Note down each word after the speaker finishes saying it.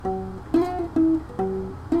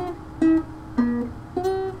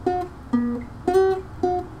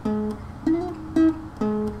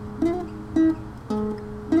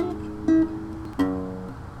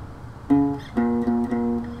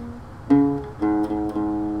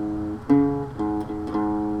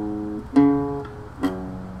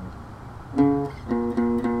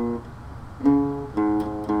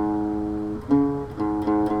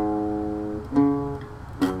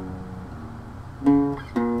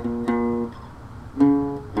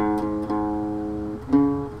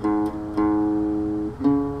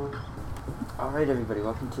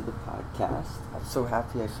podcast. I'm so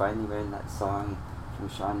happy I finally learned that song from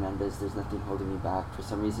Shawn Mendes, There's Nothing Holding Me Back. For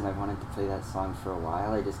some reason, I wanted to play that song for a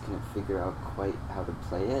while. I just couldn't figure out quite how to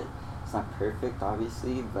play it. It's not perfect,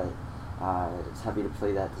 obviously, but I was happy to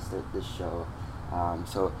play that to start this show.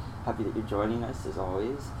 So happy that you're joining us, as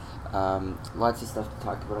always. Lots of stuff to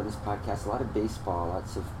talk about on this podcast. A lot of baseball,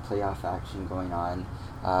 lots of playoff action going on.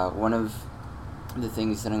 One of the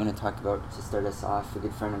things that I'm going to talk about to start us off, a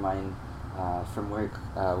good friend of mine from work,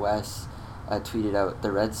 Wes, tweeted out,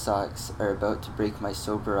 "The Red Sox are about to break my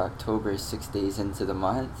sober October 6 days into the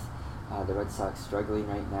month." The Red Sox struggling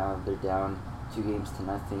right now. They're down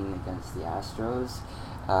 2-0 against the Astros.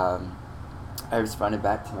 I responded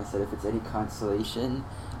back to him. I said, if it's any consolation,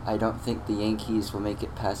 I don't think the Yankees will make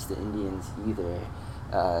it past the Indians either.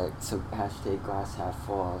 So hashtag glass half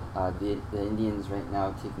full. The Indians right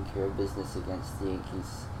now taking care of business against the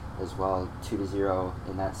Yankees as well, 2-0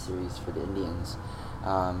 in that series for the Indians.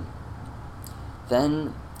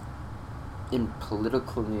 Then, in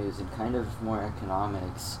political news and kind of more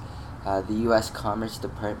economics, the U.S. Commerce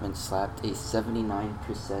Department slapped a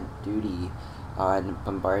 79% duty on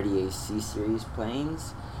Bombardier C-Series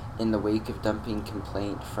planes in the wake of dumping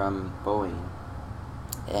complaint from Boeing.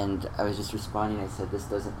 And I was just responding, I said, this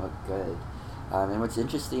doesn't look good. And what's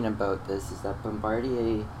interesting about this is that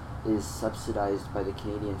Bombardier is subsidized by the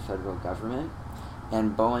Canadian federal government,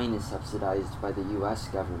 and Boeing is subsidized by the U.S.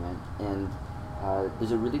 government. And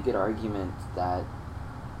there's a really good argument that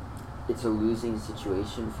it's a losing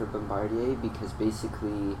situation for Bombardier because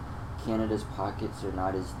basically Canada's pockets are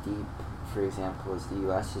not as deep, for example, as the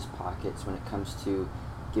U.S.'s pockets when it comes to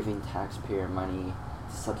giving taxpayer money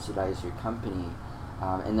to subsidize your company.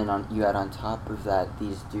 And then you add on top of that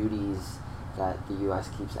these duties that the U.S.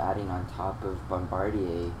 keeps adding on top of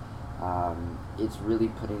Bombardier. It's really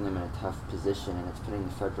putting them in a tough position, and it's putting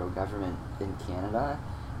the federal government in Canada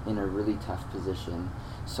in a really tough position.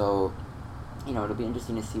 So, it'll be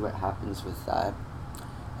interesting to see what happens with that.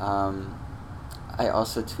 I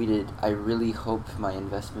also tweeted, I really hope my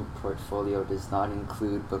investment portfolio does not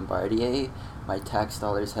include Bombardier. My tax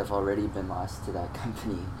dollars have already been lost to that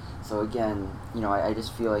company. So again, I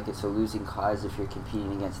just feel like it's a losing cause if you're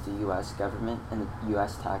competing against the U.S. government and the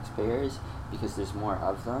U.S. taxpayers because there's more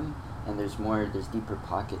of them and there's deeper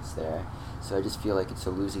pockets there. So I just feel like it's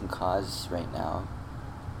a losing cause right now.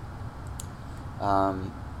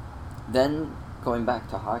 Then going back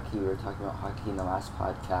to hockey, we were talking about hockey in the last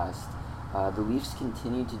podcast. The Leafs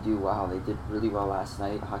continue to do well. They did really well last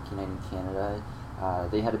night, Hockey Night in Canada.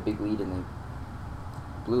 They had a big lead and they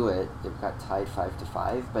blew it. They got tied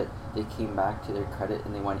 5-5, but they came back to their credit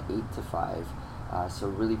and they won 8-5. So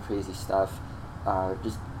really crazy stuff.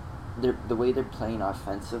 Just the way they're playing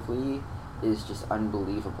offensively is just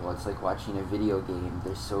unbelievable. It's like watching a video game.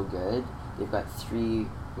 They're so good. They've got 3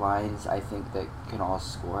 lines, I think, that can all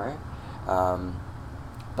score.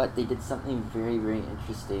 But they did something very, very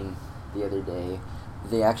interesting the other day.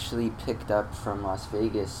 They actually picked up from Las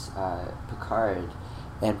Vegas Picard,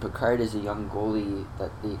 and Picard is a young goalie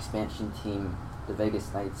that the expansion team, the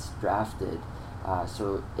Vegas Knights, drafted.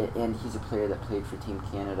 And he's a player that played for Team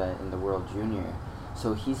Canada in the World Junior.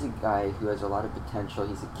 So he's a guy who has a lot of potential.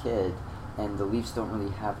 He's a kid, and the Leafs don't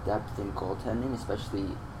really have depth in goaltending, especially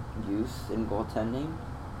youth in goaltending.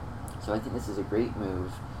 So I think this is a great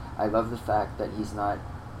move. I love the fact that he's not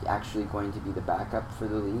actually going to be the backup for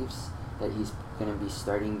the Leafs, that he's going to be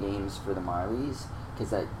starting games for the Marlies, because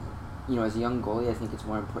that, as a young goalie, I think it's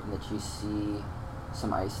more important that you see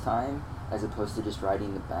some ice time as opposed to just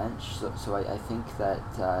riding the bench. So I think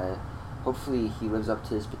that hopefully he lives up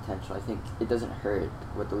to his potential. I think it doesn't hurt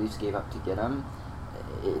what the Leafs gave up to get him.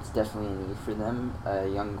 It's definitely a need for them, a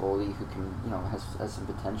young goalie who can, has some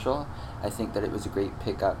potential. I think that it was a great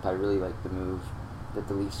pickup. I really like the move that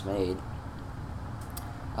the Leafs made.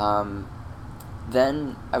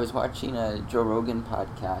 Then I was watching a Joe Rogan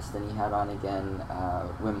podcast, and he had on again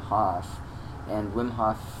Wim Hof. And Wim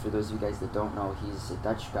Hof, for those of you guys that don't know, he's a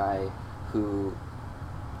Dutch guy who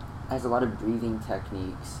has a lot of breathing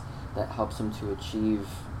techniques that helps him to achieve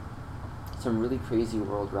some really crazy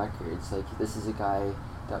world records. Like, this is a guy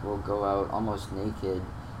that will go out almost naked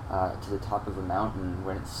to the top of a mountain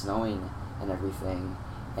when it's snowing and everything.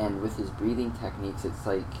 And with his breathing techniques, it's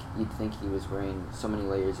like you'd think he was wearing so many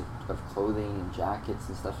layers of clothing and jackets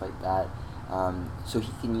and stuff like that. So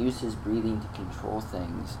he can use his breathing to control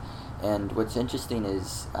things. And what's interesting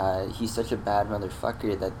is he's such a bad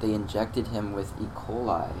motherfucker that they injected him with E.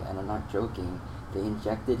 coli, and I'm not joking. They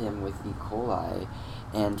injected him with E. coli,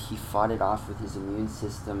 and he fought it off with his immune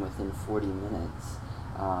system within 40 minutes.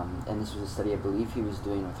 And this was a study I believe he was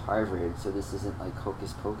doing with Harvard, so this isn't like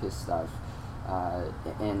hocus pocus stuff.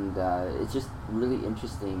 and it's just really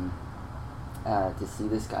interesting to see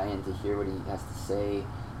this guy and to hear what he has to say,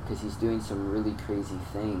 because he's doing some really crazy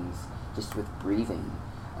things just with breathing,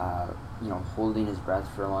 holding his breath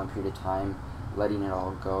for a long period of time, letting it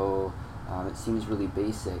all go. It seems really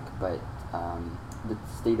basic, but the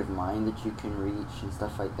state of mind that you can reach and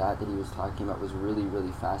stuff like that he was talking about was really,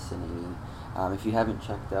 really fascinating. If you haven't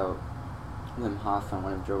checked out Wim Hof on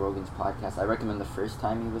one of Joe Rogan's podcasts, I recommend the first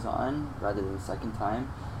time he was on rather than the second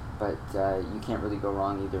time, but you can't really go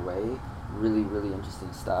wrong either way. Really, really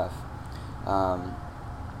interesting stuff.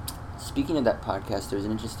 Speaking of that podcast, there's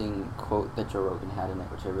an interesting quote that Joe Rogan had in it,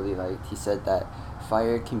 which I really liked. He said that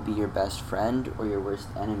fire can be your best friend or your worst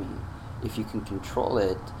enemy. If you can control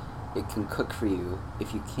it, it can cook for you.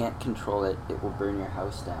 If you can't control it, it will burn your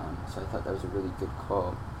house down. So I thought that was a really good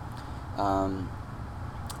quote.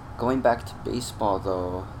 Going back to baseball,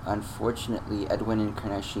 though, unfortunately, Edwin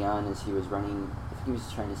Encarnacion, as he was running, I think he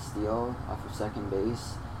was trying to steal off of second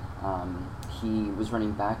base. He was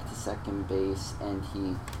running back to second base, and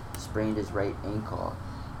he sprained his right ankle.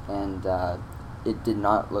 And it did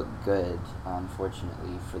not look good,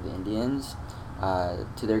 unfortunately, for the Indians.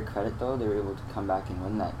 To their credit, though, they were able to come back and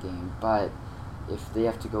win that game. But if they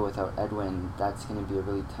have to go without Edwin, that's going to be a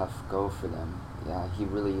really tough go for them. Yeah, he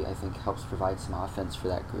really, I think, helps provide some offense for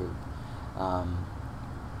that group.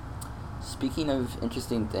 Speaking of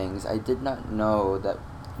interesting things, I did not know that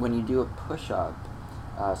when you do a push-up,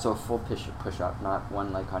 so a full push-up, not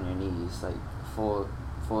one like on your knees, like full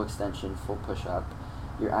extension, full push-up,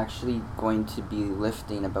 you're actually going to be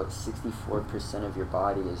lifting about 64% of your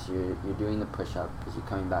body as you're doing the push-up, as you're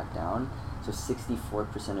coming back down. So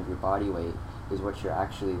 64% of your body weight is what you're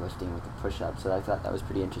actually lifting with the push-up. So I thought that was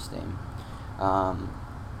pretty interesting.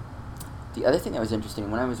 The other thing that was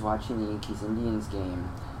interesting, when I was watching the Yankees-Indians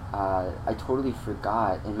game, I totally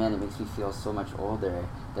forgot, and man, it makes me feel so much older,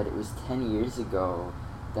 that it was 10 years ago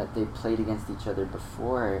that they played against each other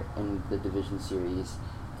before in the division series,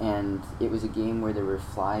 and it was a game where there were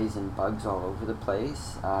flies and bugs all over the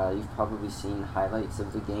place. You've probably seen highlights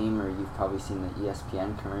of the game, or you've probably seen the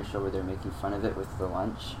ESPN commercial where they're making fun of it with the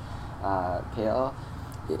lunch pail.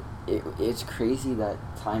 It's crazy that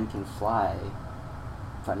time can fly,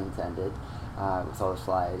 pun intended, with all the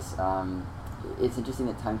flies. It's interesting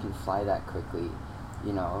that time can fly that quickly.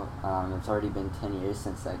 It's already been 10 years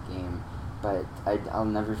since that game, but I'll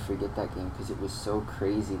never forget that game because it was so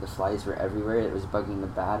crazy. The flies were everywhere. It was bugging the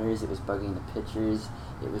batters. It was bugging the pitchers.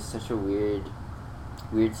 It was such a weird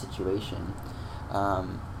situation.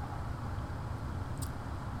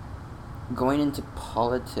 Going into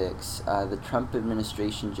politics, the Trump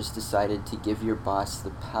administration just decided to give your boss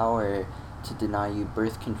the power to deny you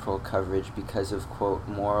birth control coverage because of, quote,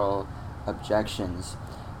 moral objections.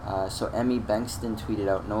 So Emmy Bengtson tweeted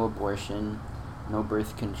out, no abortion, no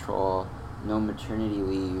birth control, no maternity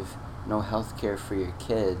leave, no health care for your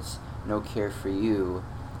kids, no care for you.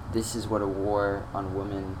 This is what a war on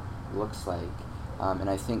women looks like. And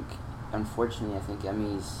I think, unfortunately,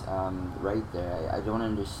 Emmy's right there. I don't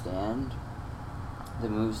understand the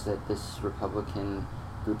moves that this Republican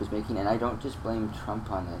group is making, and I don't just blame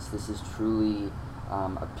Trump on this. This is truly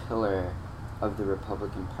a pillar of the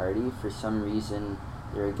Republican Party. For some reason,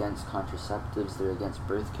 they're against contraceptives, they're against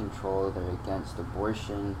birth control, they're against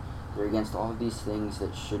abortion, they're against all of these things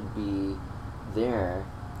that should be there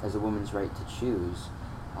as a woman's right to choose.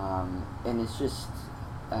 And it's just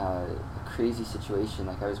a crazy situation.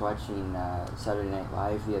 Like, I was watching Saturday Night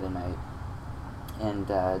Live the other night, and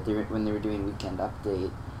when they were doing Weekend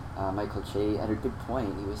Update, Michael Che had a good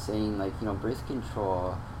point. He was saying, like, birth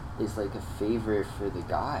control is like a favor for the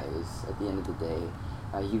guys at the end of the day.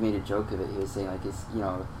 He made a joke of it. He was saying, like,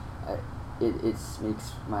 it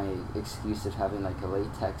makes my excuse of having like a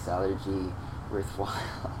latex allergy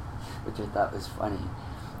worthwhile, which I thought was funny.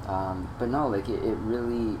 But no, like it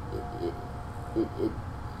really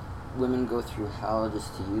women go through hell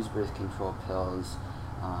just to use birth control pills,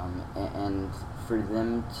 and for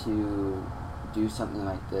them to do something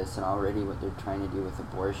like this, and already what they're trying to do with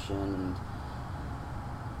abortion, and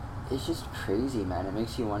it's just crazy, man. It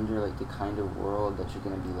makes you wonder, like, the kind of world that you're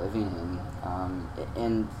going to be living in.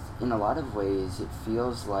 And in a lot of ways, it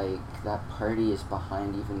feels like that party is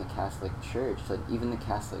behind even the Catholic Church. Like, even the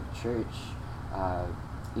Catholic Church,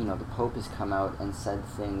 the Pope has come out and said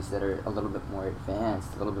things that are a little bit more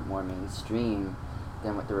advanced, a little bit more mainstream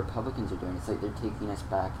than what the Republicans are doing. It's like they're taking us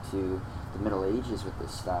back to the Middle Ages with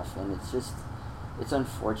this stuff. And it's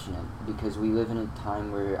unfortunate, because we live in a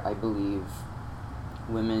time where I believe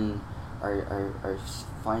women are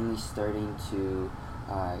finally starting to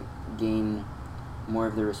gain more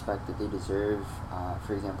of the respect that they deserve,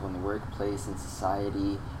 for example, in the workplace, in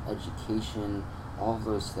society, education, all of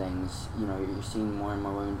those things. You're seeing more and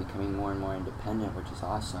more women becoming more and more independent, which is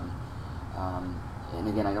awesome. And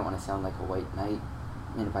again, I don't want to sound like a white knight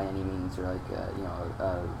by any means, or like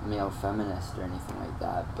a male feminist or anything like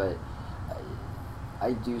that, but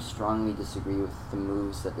I do strongly disagree with the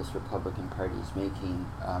moves that this Republican Party is making.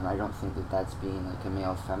 I don't think that that's being like a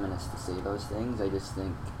male feminist to say those things. I just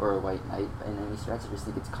think, or a white knight in any stretch, I just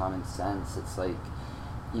think it's common sense. It's like,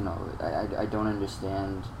 I don't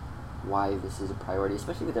understand why this is a priority,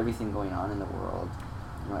 especially with everything going on in the world.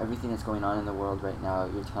 Everything that's going on in the world right now,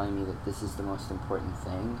 you're telling me that this is the most important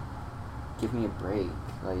thing? Give me a break.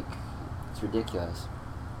 Like, it's ridiculous.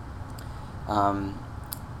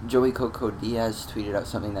 Joey Coco Diaz tweeted out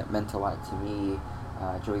something that meant a lot to me.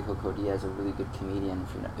 Joey Coco Diaz, a really good comedian,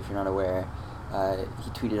 if you're not aware. He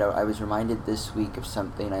tweeted out, "I was reminded this week of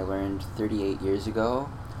something I learned 38 years ago.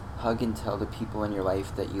 Hug and tell the people in your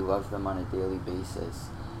life that you love them on a daily basis."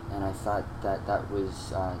 And I thought that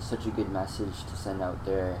was such a good message to send out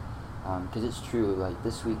there, because it's true. Like,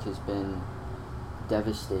 this week has been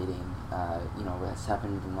devastating. What's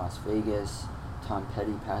happened in Las Vegas, Tom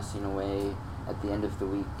Petty passing away. At the end of the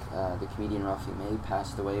week, the comedian Ralphie May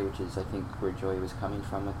passed away, which is, I think, where Joey was coming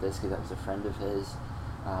from with this, because that was a friend of his.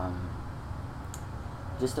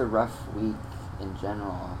 Just a rough week in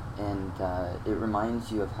general, and it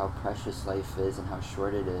reminds you of how precious life is and how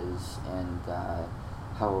short it is, and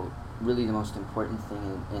how really the most important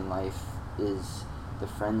thing in life is the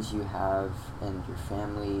friends you have and your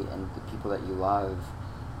family and the people that you love,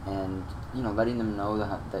 and letting them know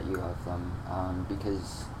that you love them,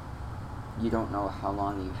 because you don't know how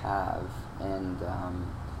long you have, and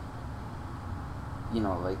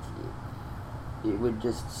like, it would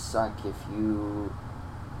just suck if you,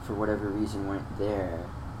 for whatever reason, weren't there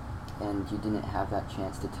and you didn't have that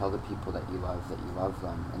chance to tell the people that you love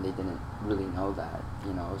them, and they didn't really know that.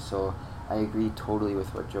 So I agree totally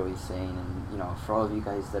with what Joey's saying, and for all of you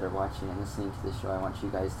guys that are watching and listening to this show, I want you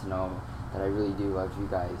guys to know that I really do love you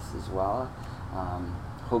guys as well.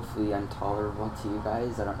 Hopefully I'm tolerable to you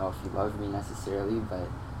guys. I don't know if you love me necessarily, but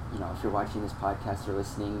if you're watching this podcast or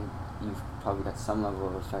listening, you've probably got some level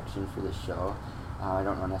of affection for this show. I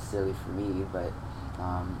don't know necessarily for me, but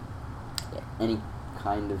any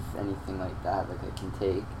kind of anything like that, like, I can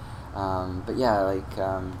take. But yeah, like,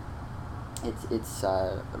 it's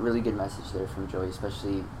a really good message there from Joey,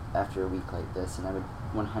 especially after a week like this, and I would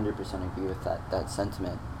 100% agree with that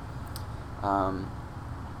sentiment.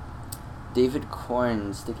 David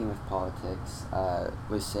Korn, sticking with politics,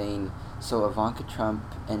 was saying, so Ivanka Trump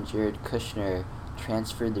and Jared Kushner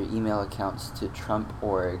transferred their email accounts to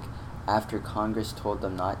Trump.org after Congress told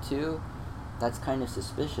them not to? That's kind of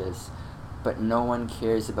suspicious, but no one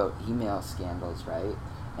cares about email scandals, right?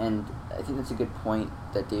 And I think that's a good point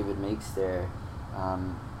that David makes there,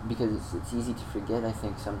 because it's easy to forget, I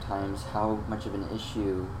think, sometimes how much of an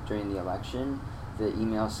issue during the election the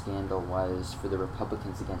email scandal was for the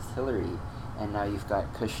Republicans against Hillary. And now you've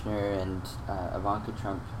got Kushner and Ivanka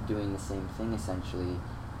Trump doing the same thing, essentially.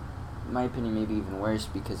 In my opinion, maybe even worse,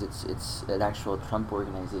 because it's an actual Trump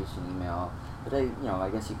organization email. But I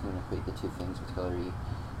guess you can equate the two things with Hillary.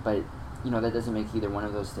 But that doesn't make either one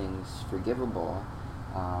of those things forgivable.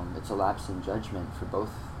 It's a lapse in judgment for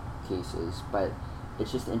both cases. But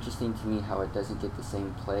it's just interesting to me how it doesn't get the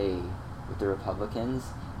same play with the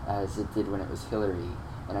Republicans as it did when it was Hillary.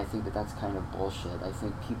 And I think that's kind of bullshit. I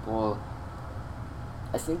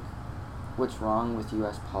think what's wrong with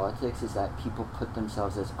U.S. politics is that people put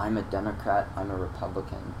themselves as, I'm a Democrat, I'm a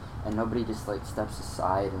Republican, and nobody just steps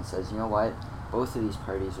aside and says, you know what, both of these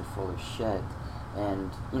parties are full of shit,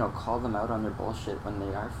 and call them out on their bullshit when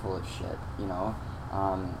they are full of shit.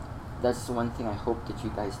 That's the one thing I hope that you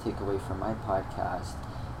guys take away from my podcast,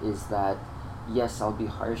 is that yes, I'll be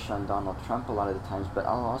harsh on Donald Trump a lot of the times, but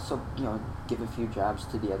I'll also, give a few jabs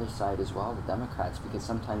to the other side as well, the Democrats, because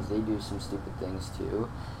sometimes they do some stupid things too,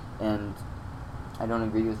 and I don't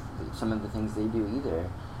agree with some of the things they do either.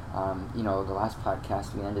 The last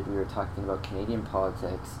podcast we were talking about Canadian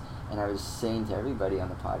politics, and I was saying to everybody on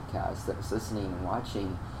the podcast that was listening and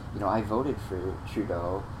watching, I voted for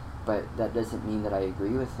Trudeau, but that doesn't mean that I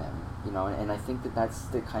agree with him, and I think that's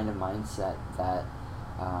the kind of mindset that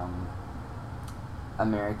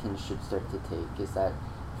Americans should start to take, is that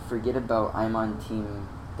forget about I'm on Team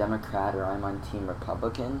Democrat or I'm on Team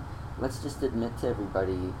Republican. Let's just admit to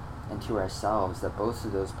everybody and to ourselves that both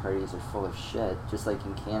of those parties are full of shit. Just like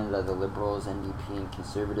in Canada, the Liberals, NDP, and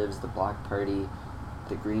Conservatives, the Black Party,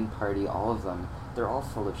 the Green Party, all of them, they're all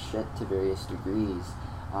full of shit to various degrees.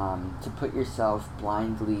 To put yourself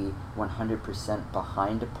blindly 100%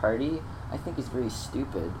 behind a party, I think is very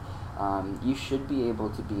stupid. You should be able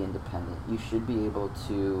to be independent. You should be able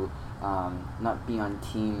to not be on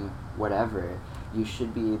team whatever. You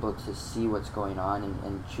should be able to see what's going on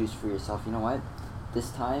and choose for yourself, you know what, this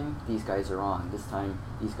time these guys are wrong, this time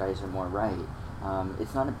these guys are more right.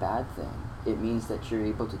 It's not a bad thing. It means that you're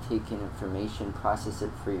able to take in information, process it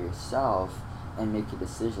for yourself, and make a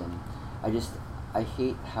decision. I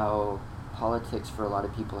hate how politics for a lot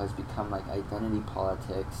of people has become like identity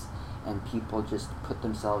politics, and people just put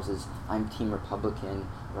themselves as, I'm Team Republican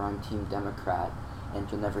or I'm Team Democrat, and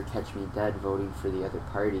you'll never catch me dead voting for the other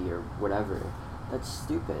party or whatever. That's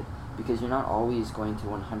stupid, because you're not always going to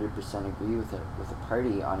 100% agree with a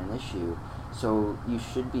party on an issue. So you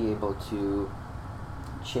should be able to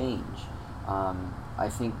change. I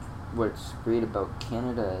think what's great about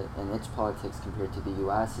Canada and its politics compared to the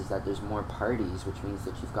US is that there's more parties, which means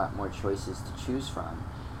that you've got more choices to choose from.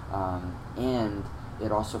 And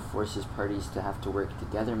it also forces parties to have to work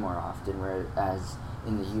together more often, whereas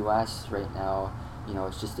in the US right now,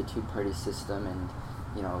 it's just a two-party system, and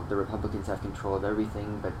the Republicans have control of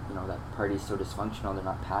everything, but that party's so dysfunctional they're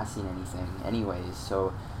not passing anything anyways.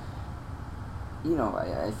 So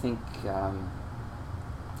I think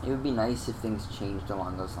it would be nice if things changed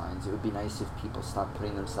along those lines. It would be nice if people stopped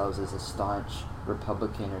putting themselves as a staunch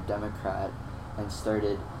Republican or Democrat and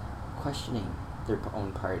started questioning their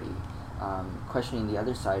own party, questioning the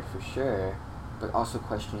other side for sure, but also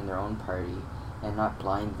questioning their own party and not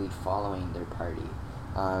blindly following their party,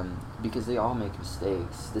 because they all make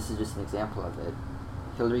mistakes. This is just an example of it.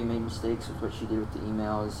 Hillary made mistakes with what she did with the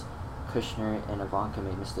emails. Kushner and Ivanka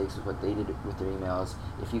made mistakes with what they did with their emails.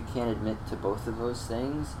 If you can't admit to both of those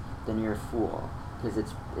things, then you're a fool, because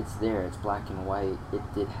it's there, it's black and white. It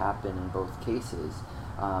did happen in both cases.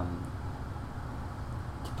 To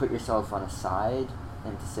put yourself on a side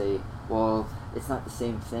and to say, well, it's not the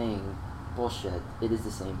same thing, bullshit. It is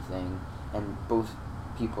the same thing, and both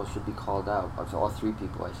people should be called out. So all three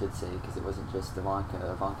people, I should say, because it wasn't just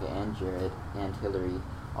Ivanka and Jared and Hillary.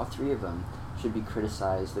 All three of them should be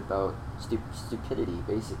criticized about stupidity,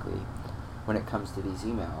 basically, when it comes to these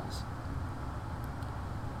emails.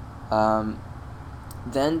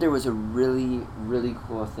 Then there was a really, really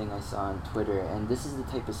cool thing I saw on Twitter, and this is the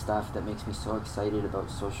type of stuff that makes me so excited about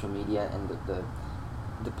social media and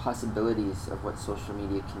the possibilities of what social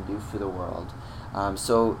media can do for the world.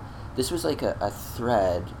 So this was like a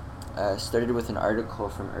thread, started with an article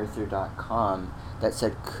from Earther.com that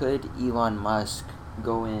said, could Elon Musk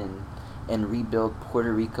go in and rebuild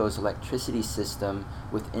Puerto Rico's electricity system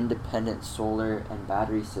with independent solar and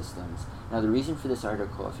battery systems? Now, the reason for this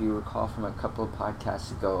article, if you recall from a couple of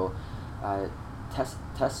podcasts ago,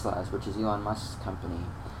 Tesla, which is Elon Musk's company,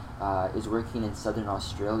 is working in southern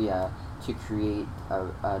Australia to create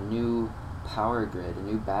a new power grid, a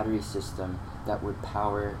new battery system that would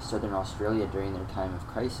power southern Australia during their time of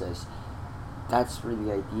crisis. That's where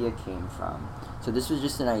the idea came from. So this was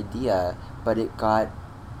just an idea, but it got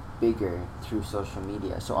bigger through social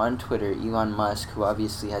media. So on Twitter, Elon Musk, who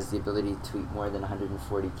obviously has the ability to tweet more than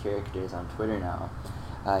 140 characters on Twitter now,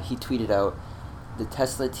 he tweeted out, "The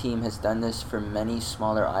Tesla team has done this for many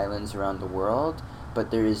smaller islands around the world,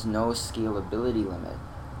 but there is no scalability limit.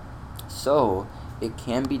 So it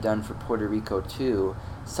can be done for Puerto Rico too.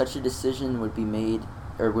 Such a decision would be made,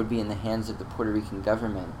 or would be in the hands of the Puerto Rican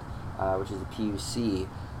government, which is the PUC,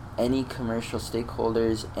 any commercial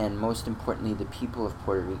stakeholders, and most importantly, the people of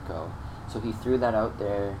Puerto Rico." So he threw that out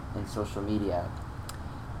there in social media.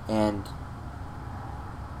 And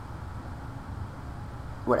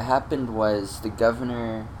what happened was the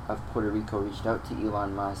governor of Puerto Rico reached out to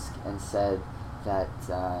Elon Musk and said that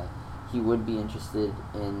he would be interested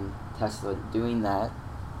in Tesla doing that.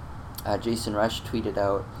 Jason Rush tweeted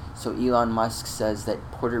out, "So Elon Musk says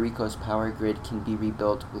that Puerto Rico's power grid can be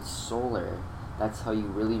rebuilt with solar. That's how you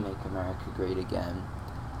really make America great again."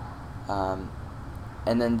 And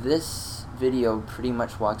then this video pretty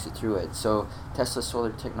much walks it through it. So Tesla solar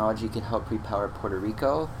technology could help repower Puerto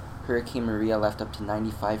Rico. Hurricane Maria left up to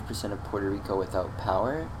 95% of Puerto Rico without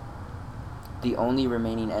power. The only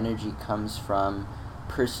remaining energy comes from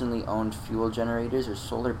personally owned fuel generators or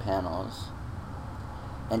solar panels.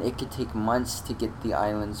 And it could take months to get the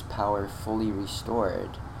island's power fully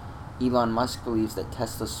restored. Elon Musk believes that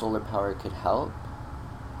Tesla's solar power could help.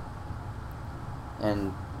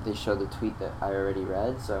 And they show the tweet that I already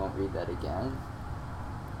read, so I won't read that again.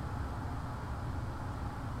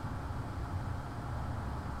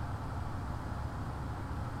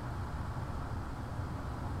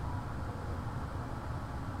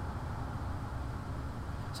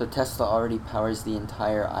 So So Tesla already powers the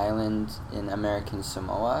entire island in American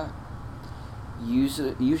Samoa,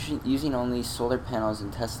 using only solar panels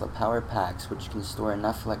and Tesla power packs, which can store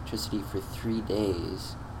enough electricity for 3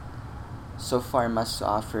 days. So far, Musk's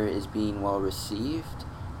offer is being well received.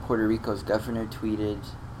 Puerto Rico's governor tweeted,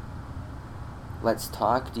 "Let's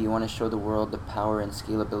talk. Do you want to show the world the power and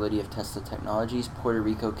scalability of Tesla technologies? Puerto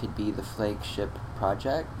Rico could be the flagship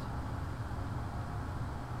project."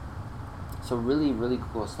 So really, really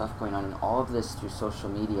cool stuff going on, and all of this through social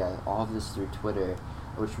media, all of this through Twitter,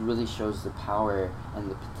 which really shows the power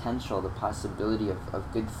and the potential, the possibility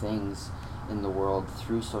of good things in the world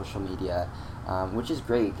through social media, which is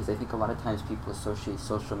great, because I think a lot of times people associate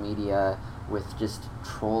social media with just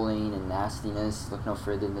trolling and nastiness. Look no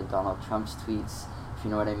further than Donald Trump's tweets, if you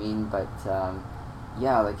know what I mean. But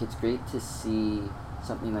yeah, like, it's great to see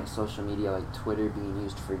something like social media, like Twitter, being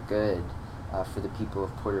used for good, for the people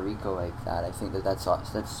of Puerto Rico like that. I think that's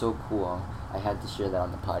so cool. I had to share that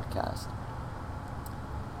on the podcast.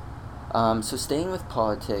 So staying with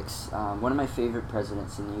politics, one of my favorite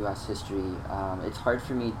presidents in U.S. history, it's hard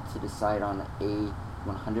for me to decide on a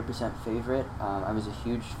 100% favorite. I was a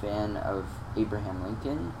huge fan of Abraham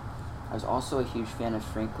Lincoln. I was also a huge fan of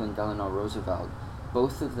Franklin Delano Roosevelt.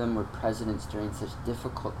 Both of them were presidents during such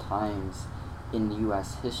difficult times in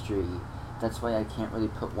U.S. history. That's why I can't really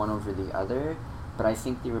put one over the other, but I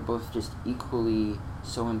think they were both just equally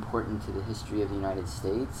so important to the history of the United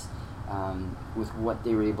States, with what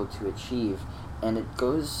they were able to achieve. And it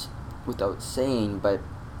goes without saying, but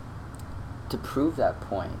to prove that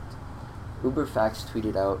point, Uberfax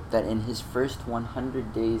tweeted out that in his first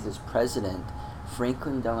 100 days as president,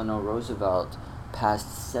 Franklin Delano Roosevelt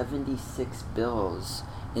passed 76 bills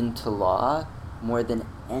into law, more than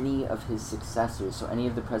any of his successors. So any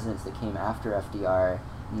of the presidents that came after FDR,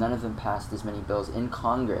 none of them passed as many bills in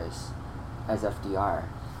Congress as FDR.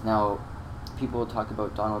 Now, people will talk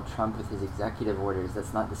about Donald Trump with his executive orders.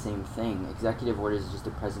 That's not the same thing. Executive orders is just a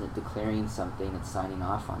president declaring something and signing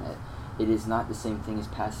off on it. It is not the same thing as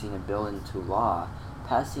passing a bill into law.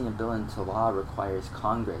 Passing a bill into law requires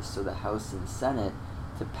Congress, so the House and Senate,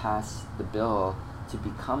 to pass the bill to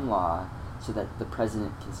become law so that the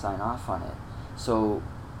president can sign off on it. So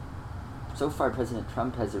far President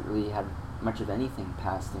Trump hasn't really had much of anything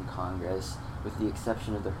passed in Congress, with the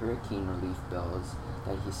exception of the hurricane relief bills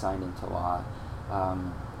that he signed into law.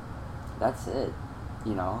 That's it,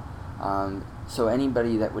 you know. So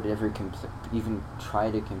anybody that would ever even try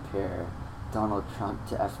to compare Donald Trump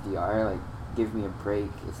to FDR, like, give me a break.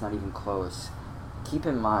 It's not even close. Keep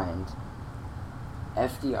in mind,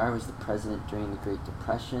 FDR was the president during the Great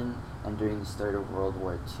Depression and during the start of World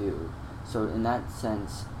War II. So in that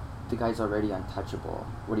sense, the guy's already untouchable,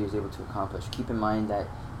 what he was able to accomplish. Keep in mind that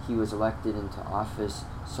he was elected into office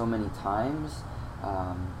so many times.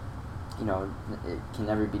 You know, it can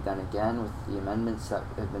never be done again with the amendments that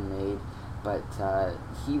have been made, but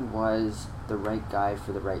he was the right guy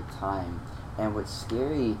for the right time. And what's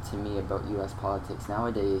scary to me about U.S. politics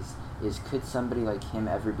nowadays is, could somebody like him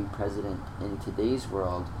ever be president in today's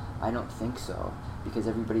world? I don't think so, because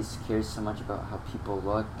everybody cares so much about how people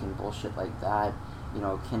look and bullshit like that. You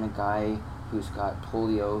know, can a guy who's got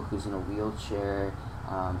polio, who's in a wheelchair,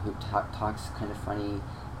 who talks kind of funny,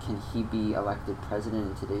 can he be elected president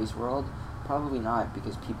in today's world? Probably not,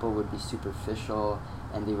 because people would be superficial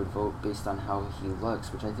and they would vote based on how he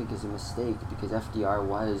looks, which I think is a mistake, because FDR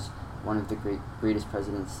was one of the greatest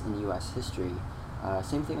presidents in U.S. history.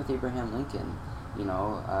 Same thing with Abraham Lincoln. You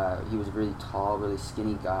know, he was a really tall, really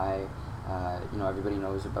skinny guy. You know, everybody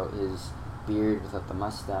knows about his beard without the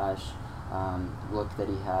mustache, look that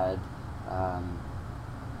he had.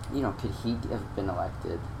 You know, could he have been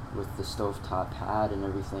elected with the stovetop hat and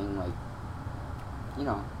everything? Like, you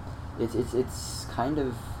know, it's kind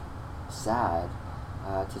of sad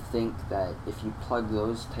to think that if you plug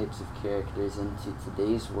those types of characters into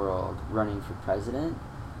today's world running for president,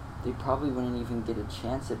 they probably wouldn't even get a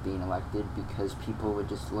chance at being elected, because people would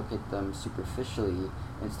just look at them superficially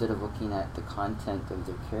instead of looking at the content of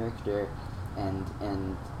their character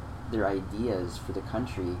and their ideas for the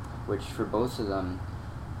country, which for both of them,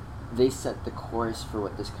 they set the course for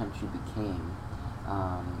what this country became.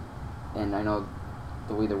 And I know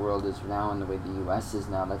the way the world is now and the way the U.S. is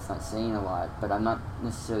now, that's not saying a lot, but I'm not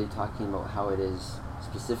necessarily talking about how it is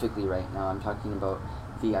specifically right now. I'm talking about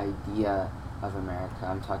the idea of America.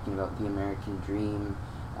 I'm talking about the American dream.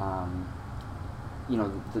 You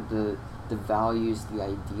know, the values, the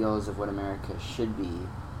ideals of what America should be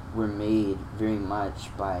were made very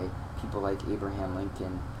much by people like Abraham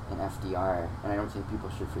Lincoln and FDR, and I don't think people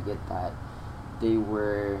should forget that. They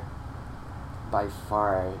were, by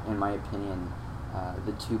far, in my opinion,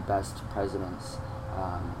 the two best presidents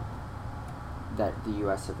that the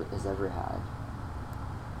U.S. has ever had.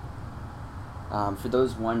 For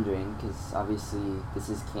those wondering, because obviously this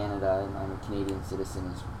is Canada and I'm a Canadian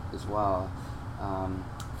citizen as well,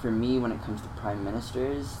 for me, when it comes to prime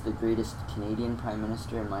ministers, the greatest Canadian prime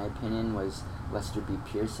minister, in my opinion, was Lester B.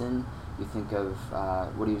 Pearson. You think of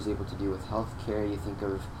what he was able to do with healthcare. You think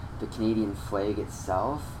of the Canadian flag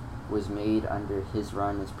itself was made under his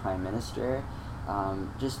run as prime minister.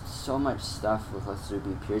 Just so much stuff with Lester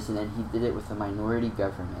B. Pearson, and he did it with a minority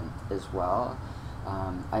government as well.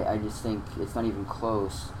 I just think it's not even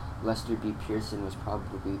close. Lester B. Pearson was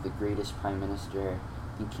probably the greatest prime minister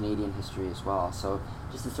in Canadian history as well. So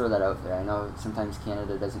just to throw that out there, I know sometimes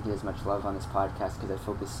Canada doesn't get as much love on this podcast because I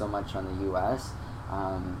focus so much on the U.S.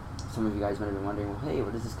 Some of you guys might have been wondering, well, hey,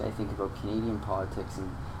 what does this guy think about Canadian politics and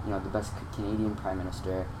the best Canadian prime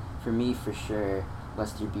minister? For me, for sure,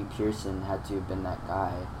 Lester B. Pearson had to have been that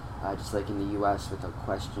guy. Just like in the U.S., without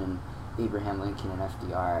question, Abraham Lincoln and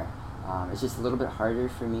FDR. It's just a little bit harder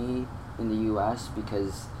for me in the U.S.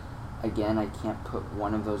 because, again, I can't put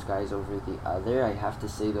one of those guys over the other. I have to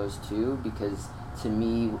say those two because, to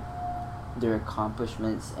me, their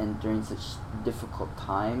accomplishments and during such difficult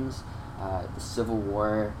times, the Civil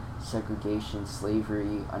War, segregation,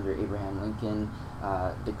 slavery under Abraham Lincoln,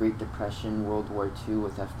 the Great Depression, World War II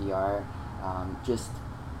with FDR, just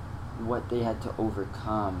what they had to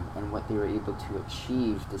overcome and what they were able to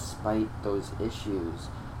achieve despite those issues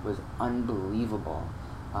was unbelievable.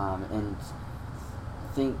 And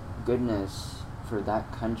thank goodness for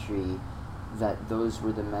that country that those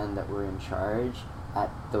were the men that were in charge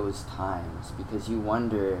at those times, because you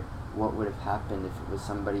wonder what would have happened if it was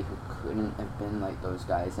somebody who couldn't have been like those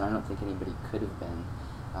guys, and I don't think anybody could have been.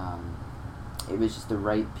 It was just the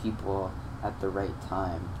right people at the right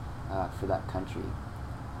time for that country.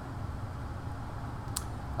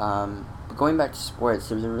 But going back to sports,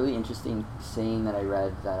 there was a really interesting saying that I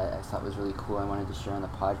read that I thought was really cool. I wanted to share on the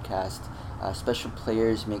podcast. Special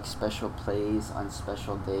players make special plays on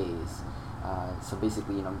special days. So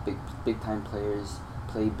basically, big time players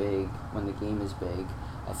play big when the game is big.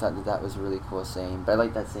 I thought that was a really cool saying, but I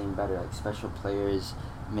like that saying better. Like, special players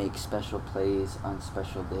make special plays on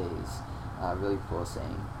special days. Really cool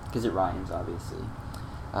saying because it rhymes, obviously.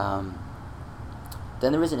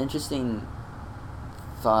 Then there was an interesting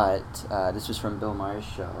thought. This was from Bill Maher's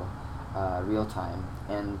show, Real Time,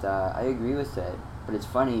 and I agree with it. But it's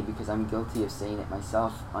funny because I'm guilty of saying it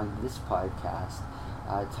myself on this podcast,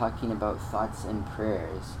 talking about thoughts and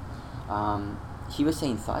prayers. He was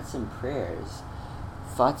saying thoughts and prayers.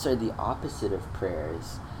 Thoughts are the opposite of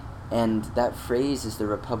prayers, and that phrase is the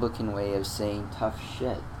Republican way of saying tough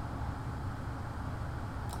shit.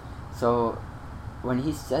 So when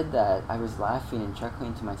he said that, I was laughing and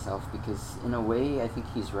chuckling to myself because in a way I think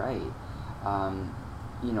he's right.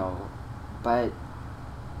 But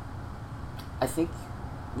I think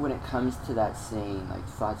when it comes to that saying, like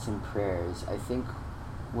thoughts and prayers, I think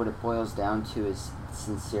what it boils down to is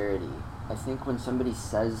sincerity. I think when somebody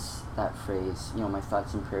says that phrase, my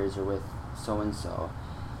thoughts and prayers are with so-and-so,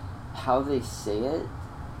 how they say it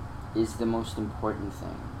is the most important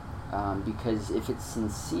thing. Because if it's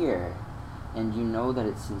sincere, and you know that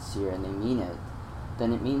it's sincere and they mean it,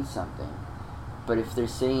 then it means something. But if they're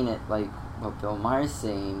saying it like what Bill Maher's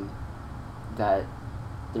saying, that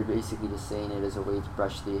they're basically just saying it as a way to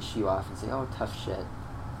brush the issue off and say, oh, tough shit.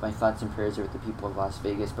 My thoughts and prayers are with the people of Las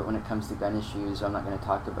Vegas, but when it comes to gun issues, I'm not going to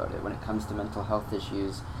talk about it. When it comes to mental health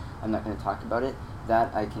issues, I'm not going to talk about it.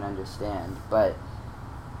 That I can understand. But,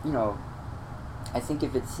 I think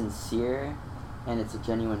if it's sincere and it's a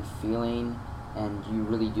genuine feeling and you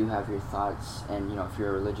really do have your thoughts and, if you're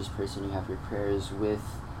a religious person, you have your prayers with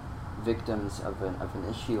victims of an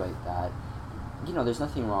issue like that, there's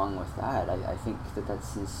nothing wrong with that. I think that's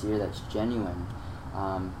sincere, that's genuine.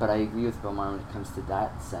 But I agree with Bill Maher when it comes to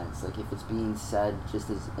that sense. Like, if it's being said just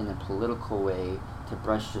as in a political way to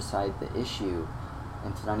brush aside the issue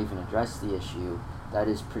and to not even address the issue, that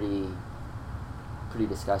is pretty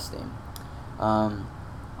disgusting.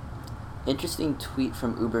 Interesting tweet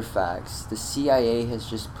from Uberfax. The CIA has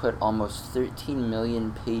just put almost 13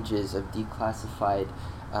 million pages of declassified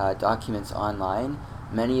documents online.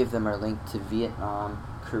 Many of them are linked to Vietnam,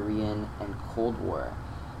 Korean, and Cold War.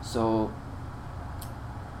 So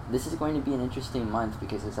this is going to be an interesting month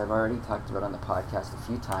because, as I've already talked about on the podcast a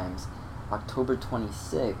few times, October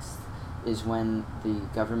 26th is when the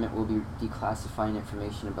government will be declassifying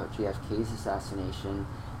information about JFK's assassination.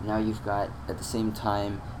 Now you've got, at the same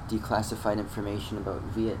time, declassified information about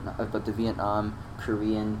the Vietnam,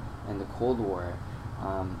 Korean, and the Cold War.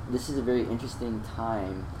 This is a very interesting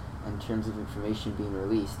time in terms of information being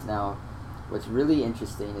released. Now, what's really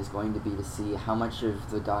interesting is going to be to see how much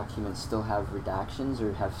of the documents still have redactions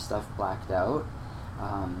or have stuff blacked out.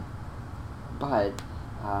 But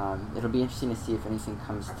it'll be interesting to see if anything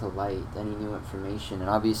comes to light, any new information. And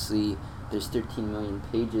obviously, there's 13 million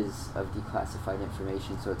pages of declassified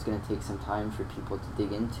information, so it's going to take some time for people to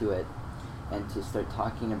dig into it and to start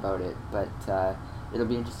talking about it. But it'll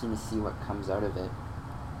be interesting to see what comes out of it.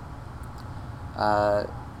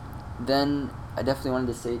 Then I definitely wanted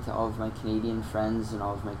to say to all of my Canadian friends and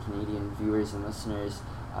all of my Canadian viewers and listeners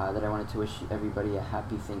that I wanted to wish everybody a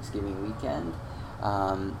happy Thanksgiving weekend.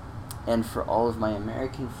 And for all of my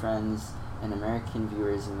American friends and American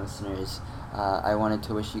viewers and listeners, I wanted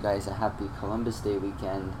to wish you guys a happy Columbus Day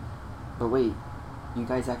weekend. But wait, you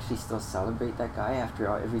guys actually still celebrate that guy after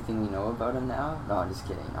everything we know about him now? No, I'm just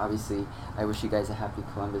kidding. Obviously, I wish you guys a happy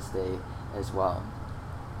Columbus Day as well.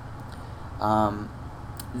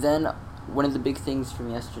 Then one of the big things from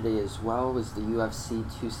yesterday as well was the UFC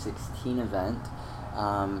 216 event.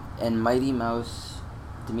 And Mighty Mouse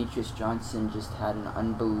Demetrious Johnson just had an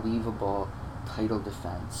unbelievable title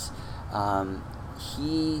defense.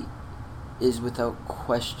 He is without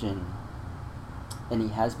question, and he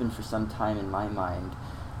has been for some time in my mind,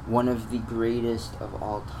 one of the greatest of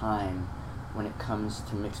all time when it comes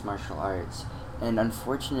to mixed martial arts. And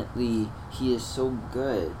unfortunately, he is so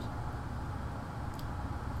good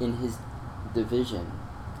in his division,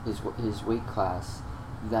 his weight class,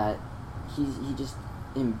 that he just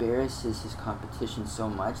embarrasses his competition so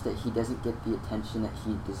much that he doesn't get the attention that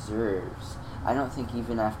he deserves. I don't think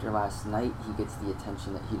even after last night he gets the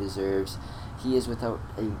attention that he deserves. He is without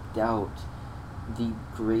a doubt the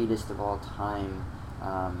greatest of all time,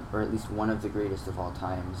 or at least one of the greatest of all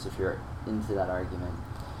times, if you're into that argument.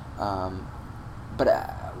 But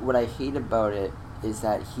what I hate about it is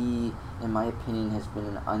that he, in my opinion, has been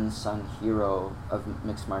an unsung hero of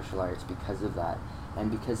mixed martial arts because of that.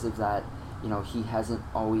 And because of that, you know, he hasn't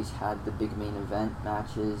always had the big main event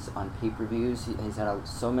matches on pay-per-views. He's had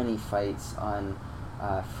so many fights on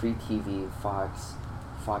free TV, Fox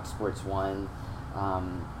Sports 1,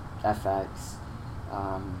 FX.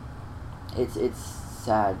 It's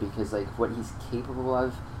sad because, like, what he's capable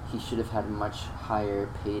of, he should have had much higher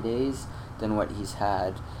paydays than what he's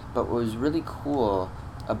had. But what was really cool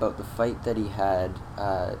about the fight that he had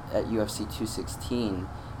at UFC 216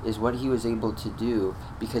 is what he was able to do,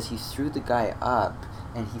 because he threw the guy up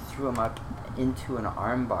and he threw him up into an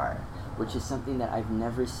armbar, which is something that I've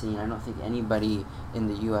never seen. I don't think anybody in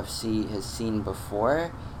the UFC has seen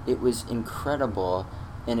before. It was incredible,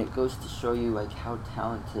 and it goes to show you like how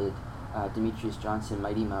talented Demetrious Johnson,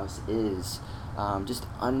 Mighty Mouse, is. Just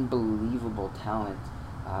unbelievable talent,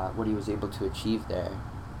 what he was able to achieve there.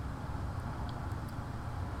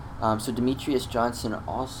 So Demetrious Johnson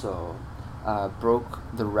also broke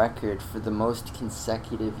the record for the most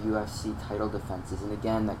consecutive UFC title defenses. And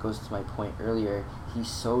again, that goes to my point earlier. He's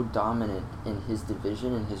so dominant in his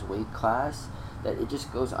division, in his weight class, that it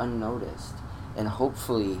just goes unnoticed. And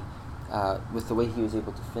hopefully, with the way he was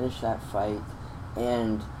able to finish that fight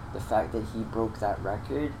and the fact that he broke that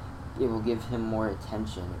record, it will give him more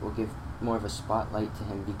attention. It will give more of a spotlight to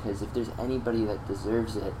him, because if there's anybody that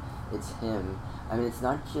deserves it, it's him. I mean, it's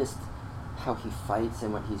not just how he fights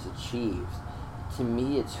and what he's achieved. To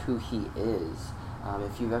me, it's who he is.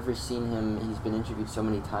 If you've ever seen him, he's been interviewed so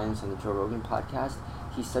many times on the Joe Rogan podcast.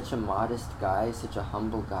 He's such a modest guy, such a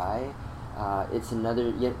humble guy. It's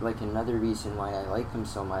another reason why I like him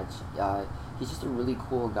so much. He's just a really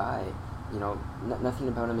cool guy. You know, nothing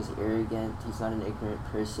about him is arrogant. He's not an ignorant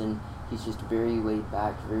person. He's just very laid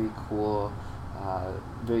back, very cool,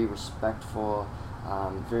 very respectful,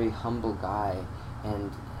 very humble guy.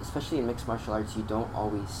 And especially in mixed martial arts, you don't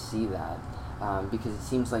always see that, because it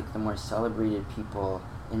seems like the more celebrated people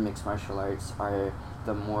in mixed martial arts are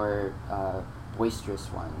the more boisterous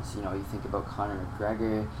ones. You know, you think about Conor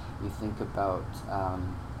McGregor, you think about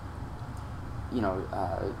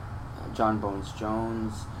John Bones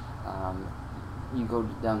Jones. You go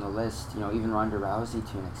down the list, you know, even Ronda Rousey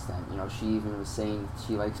to an extent. You know, she even was saying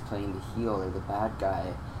she likes playing the heel or the bad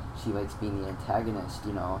guy. She likes being the antagonist,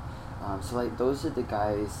 you know. So, like, those are the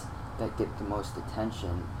guys that get the most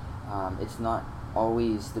attention. It's not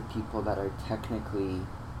always the people that are technically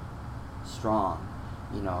strong,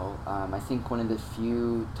 you know. I think one of the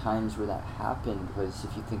few times where that happened was,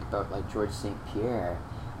 if you think about, like, George St. Pierre,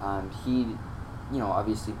 he, you know,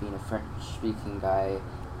 obviously being a French-speaking guy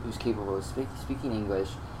who's capable of speaking English,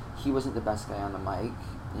 he wasn't the best guy on the mic.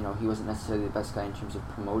 You know, he wasn't necessarily the best guy in terms of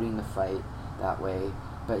promoting the fight that way,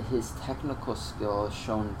 but his technical skill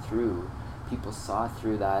shone through. People saw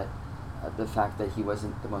through that, the fact that he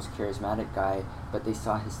wasn't the most charismatic guy, but they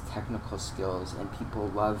saw his technical skills, and people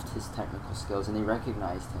loved his technical skills, and they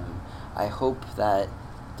recognized him. I hope that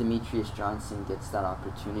Demetrius Johnson gets that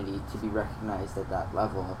opportunity to be recognized at that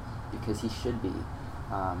level, because he should be.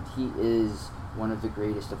 He is one of the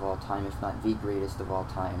greatest of all time, if not the greatest of all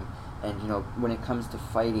time. And when it comes to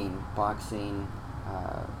fighting, boxing,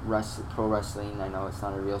 pro wrestling, I know it's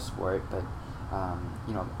not a real sport, but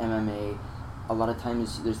MMA, a lot of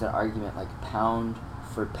times there's that argument like pound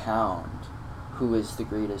for pound, who is the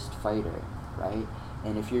greatest fighter, right?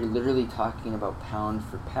 And if you're literally talking about pound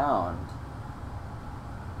for pound,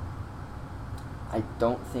 I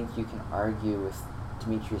don't think you can argue with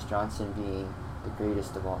Demetrius Johnson being the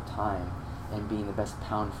greatest of all time and being the best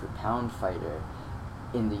pound for pound fighter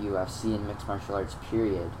in the UFC and mixed martial arts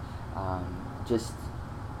period. Just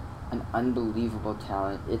an unbelievable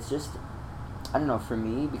talent. It's just, I don't know, for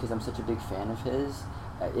me, because I'm such a big fan of his,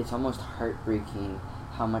 it's almost heartbreaking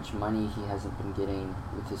how much money he hasn't been getting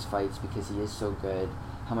with his fights because he is so good,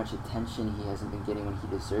 how much attention he hasn't been getting when he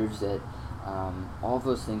deserves it. All of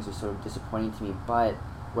those things are sort of disappointing to me, but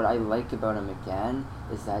what I like about him again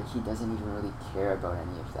is that he doesn't even really care about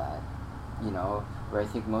any of that, where I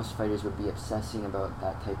think most fighters would be obsessing about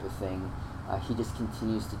that type of thing. He just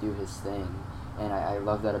continues to do his thing, and I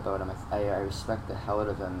love that about him. I respect the hell out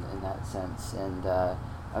of him in that sense, and I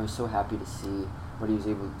was so happy to see what he was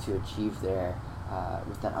able to achieve there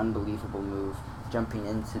with that unbelievable move, jumping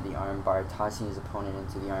into the armbar, tossing his opponent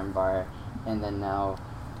into the armbar, and then now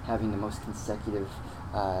having the most consecutive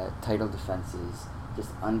title defenses.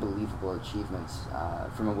 Just unbelievable achievements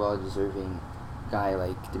from a well-deserving guy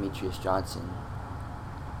like Demetrius Johnson.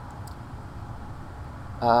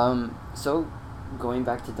 So going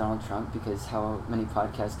back to Donald Trump, because how many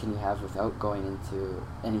podcasts can you have without going into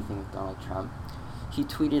anything with Donald Trump? He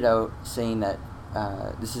tweeted out saying that,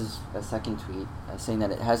 this is a second tweet, saying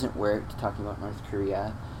that it hasn't worked, talking about North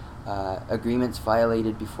Korea. Agreements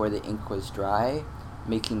violated before the ink was dry,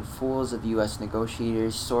 making fools of U.S.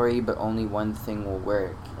 negotiators. Sorry, but only one thing will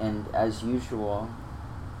work. And as usual,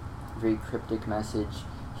 very cryptic message,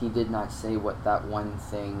 he did not say what that one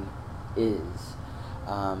thing is.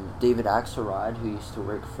 David Axelrod, who used to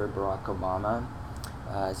work for Barack Obama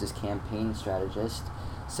as his campaign strategist,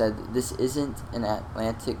 said, "This isn't an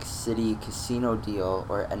Atlantic City casino deal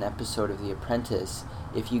or an episode of The Apprentice.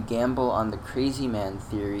 If you gamble on the crazy man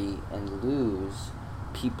theory and lose,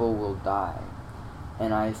 people will die."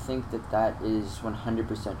 And I think that that is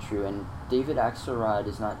 100% true. And David Axelrod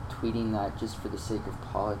is not tweeting that just for the sake of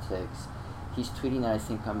politics. He's tweeting that, I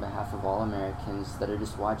think, on behalf of all Americans that are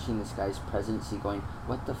just watching this guy's presidency going,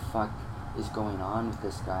 what the fuck is going on with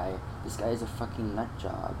this guy? This guy is a fucking nut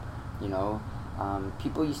job,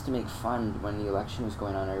 People used to make fun when the election was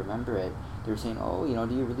going on. I remember it. They were saying,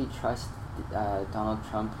 do you really trust Donald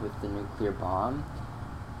Trump with the nuclear bomb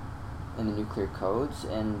and the nuclear codes?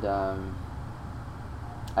 And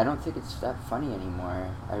I don't think it's that funny anymore.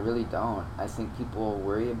 I really don't. I think people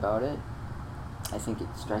worry about it. I think it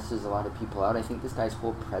stresses a lot of people out. I think this guy's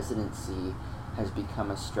whole presidency has become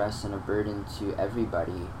a stress and a burden to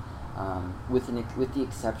everybody, with the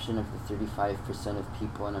exception of the 35% of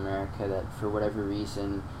people in America that, for whatever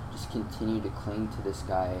reason, just continue to cling to this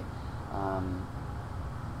guy.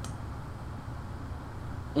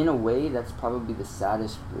 In a way, that's probably the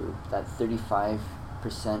saddest group, that 35%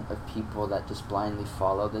 of people that just blindly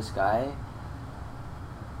follow this guy.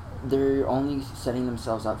 They're only setting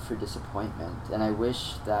themselves up for disappointment. And I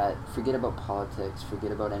wish that, forget about politics,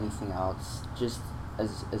 forget about anything else, just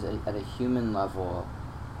at a human level,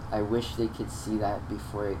 I wish they could see that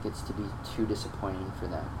before it gets to be too disappointing for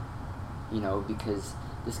them. Because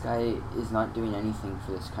this guy is not doing anything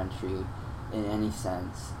for this country in any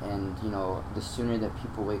sense. And, the sooner that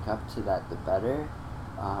people wake up to that, the better.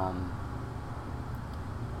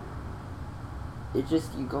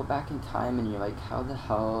 You go back in time and you're like, how the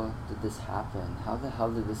hell did this happen? How the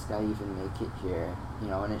hell did this guy even make it here?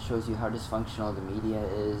 And it shows you how dysfunctional the media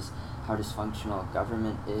is, how dysfunctional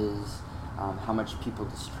government is, how much people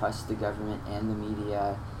distrust the government and the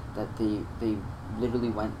media, that they literally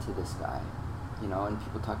went to this guy, and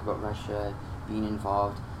people talk about Russia being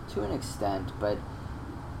involved to an extent, but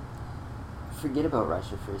forget about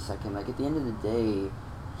Russia for a second. Like, at the end of the day,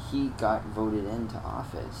 he got voted into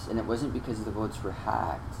office, and it wasn't because the votes were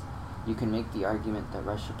hacked. You can make the argument that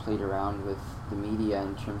Russia played around with the media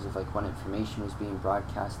in terms of like what information was being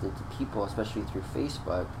broadcasted to people, especially through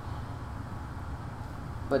Facebook.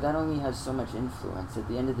 But that only has so much influence. At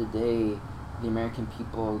the end of the day, the American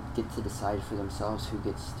people get to decide for themselves who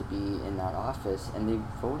gets to be in that office, and they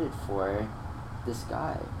voted for this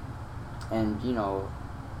guy. And,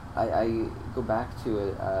 I go back to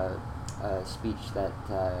a speech that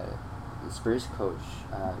Spurs coach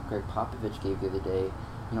Greg Popovich gave the other day.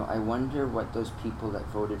 I wonder what those people that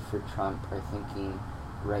voted for Trump are thinking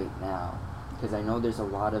right now, because I know there's a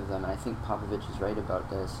lot of them, and I think Popovich is right about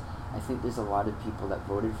this. I think there's a lot of people that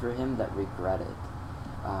voted for him that regret it,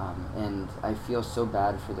 and I feel so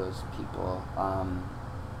bad for those people.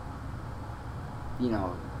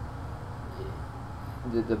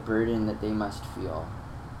 The burden that they must feel,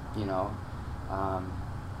 you know.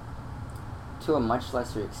 To a much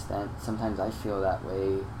lesser extent, sometimes I feel that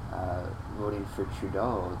way voting for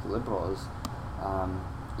Trudeau, the Liberals. A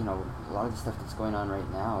lot of the stuff that's going on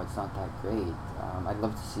right now, it's not that great. I'd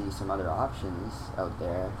love to see some other options out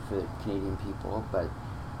there for Canadian people, but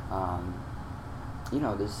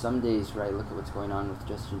there's some days where I look at what's going on with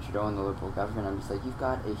Justin Trudeau and the Liberal government. I'm just like, you've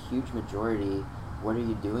got a huge majority. What are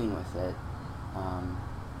you doing with it?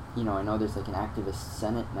 I know there's like an activist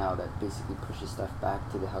Senate now that basically pushes stuff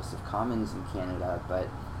back to the House of Commons in Canada, but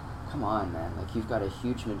come on, man. Like, you've got a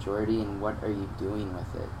huge majority, and what are you doing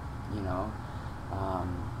with it?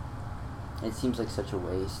 It seems like such a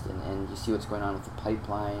waste, and you see what's going on with the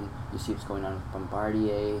pipeline, you see what's going on with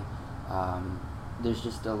Bombardier. There's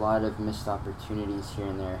just a lot of missed opportunities here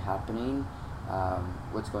and there happening.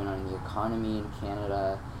 What's going on in the economy in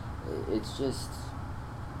Canada, it's just,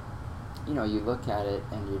 you look at it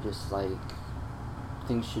and you're just like,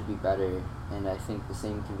 things should be better. And I think the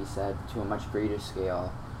same can be said to a much greater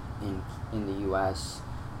scale in the U.S.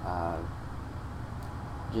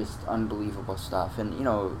 Just unbelievable stuff. And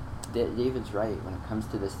David's right when it comes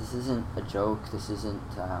to this. This isn't a joke. This isn't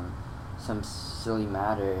some silly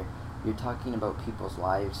matter. You're talking about people's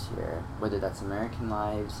lives here, whether that's American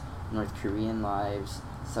lives, North Korean lives,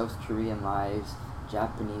 South Korean lives,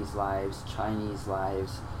 Japanese lives, Chinese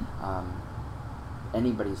lives,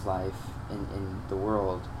 anybody's life in the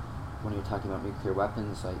world. When you're talking about nuclear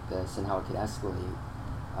weapons like this and how it could escalate,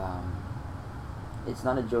 it's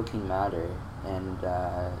not a joking matter, and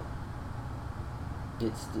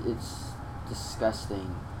it's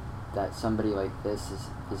disgusting that somebody like this is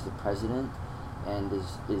the president and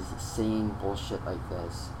is saying bullshit like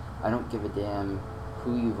this. I don't give a damn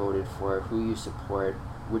who you voted for, who you support,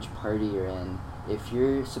 which party you're in. If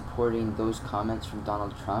you're supporting those comments from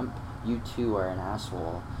Donald Trump, you too are an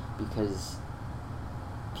asshole, because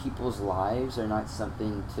people's lives are not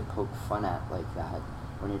something to poke fun at like that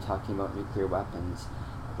when you're talking about nuclear weapons.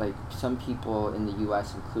 Like, some people in the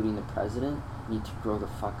U.S., including the president, need to grow the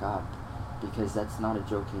fuck up, because that's not a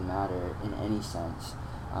joking matter in any sense.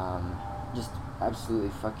 Just absolutely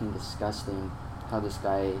fucking disgusting how this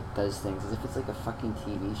guy does things, as if it's like a fucking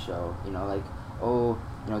TV show,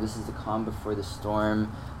 this is the calm before the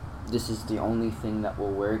storm, this is the only thing that will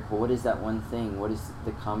work. Well, what is that one thing? What does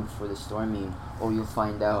the calm before the storm mean? Oh, you'll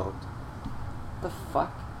find out. The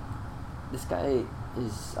fuck? This guy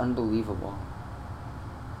is unbelievable.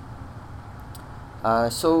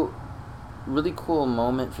 So, really cool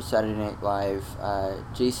moment for Saturday Night Live.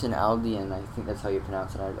 Jason Aldean, I think that's how you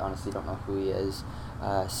pronounce it, I honestly don't know who he is,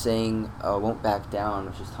 sang Won't Back Down,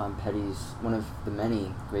 which is Tom Petty's, one of the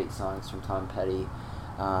many great songs from Tom Petty.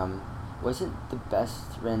 Wasn't the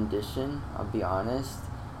best rendition, I'll be honest.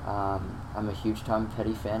 I'm a huge Tom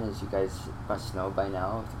Petty fan, as you guys must know by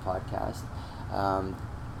now with the podcast.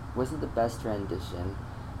 Wasn't the best rendition,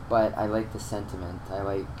 but I like the sentiment. I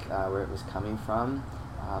like where it was coming from.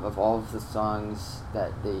 Of all of the songs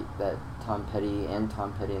that Tom Petty and the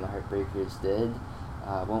Heartbreakers did,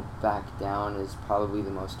 Won't Back Down is probably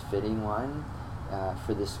the most fitting one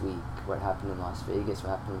for this week. What happened in Las Vegas,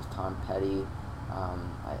 what happened with Tom Petty.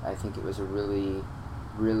 I think it was a really,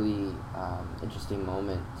 really interesting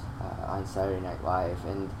moment on Saturday Night Live.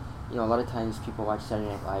 And, a lot of times people watch Saturday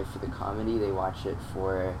Night Live for the comedy. They watch it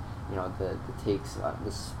for, the takes, the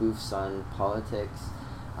spoofs on politics.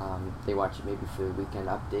 They watch it maybe for the Weekend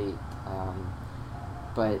Update.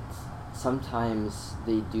 But sometimes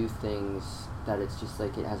they do things that it's just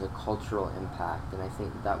like it has a cultural impact. And I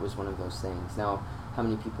think that was one of those things. Now, how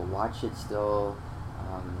many people watch it still?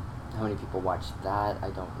 How many people watch that? I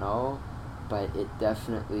don't know. But it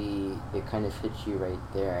kind of hits you right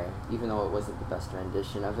there. Even though it wasn't the best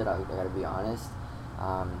rendition of it, I gotta be honest.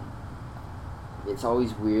 It's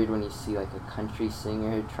always weird when you see like a country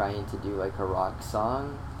singer trying to do like a rock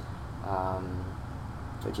song,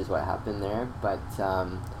 which is what happened there. But,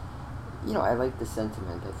 I like the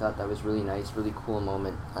sentiment. I thought that was really nice, really cool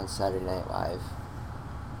moment on Saturday Night Live.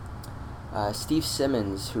 Steve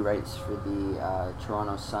Simmons, who writes for the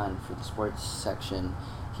Toronto Sun for the sports section,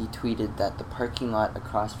 he tweeted that the parking lot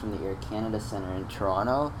across from the Air Canada Centre in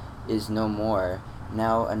Toronto is no more,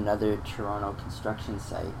 now another Toronto construction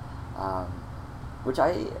site, which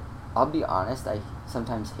I'll be honest, I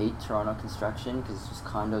sometimes hate Toronto construction because there's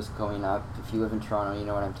condos going up. If you live in Toronto, you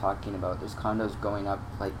know what I'm talking about. There's condos going up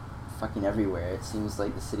like fucking everywhere. It seems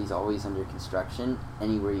like the city's always under construction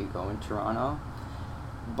anywhere you go in Toronto.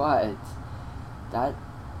 But that,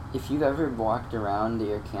 if you've ever walked around the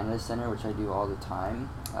Air Canada Centre, which I do all the time,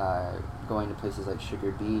 going to places like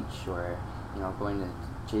Sugar Beach, or going to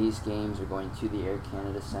Jays games, or going to the Air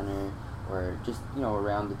Canada Centre, or just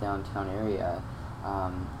around the downtown area,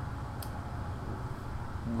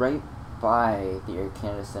 right by the Air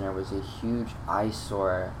Canada Centre was a huge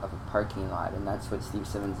eyesore of a parking lot, and that's what Steve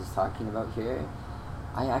Simmons is talking about here.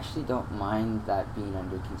 I actually don't mind that being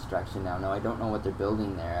under construction now. No, I don't know what they're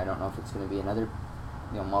building there. I don't know if it's going to be another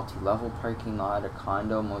multi-level parking lot, a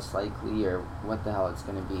condo most likely, or what the hell it's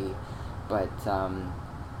going to be. But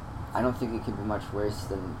I don't think it could be much worse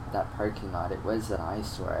than that parking lot. It was an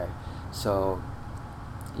eyesore. So,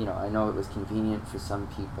 I know it was convenient for some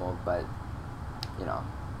people, but,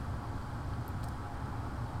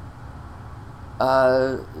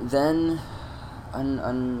 then,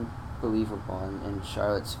 unbelievable in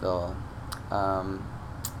Charlottesville.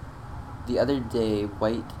 The other day,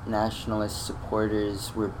 white nationalist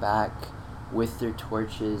supporters were back with their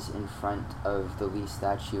torches in front of the Lee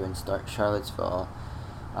statue in Charlottesville.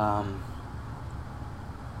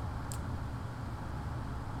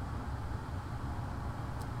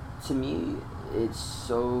 To me, it's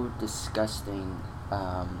so disgusting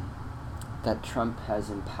that Trump has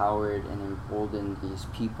empowered and emboldened these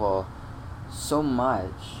people so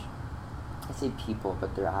much. I say people,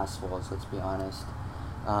 but they're assholes, let's be honest.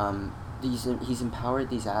 He's empowered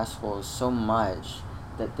these assholes so much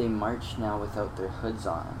that they march now without their hoods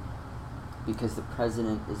on, because the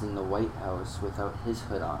president is in the White House without his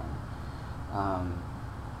hood on.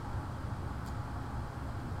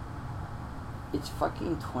 It's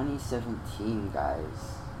fucking 2017,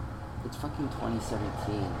 guys. It's fucking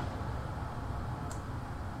 2017.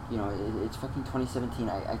 It's fucking 2017.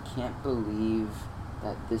 I can't believe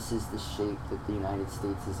that this is the shape that the United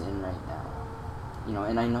States is in right now.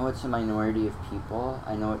 And I know it's a minority of people.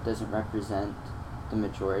 I know it doesn't represent the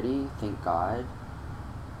majority, thank God.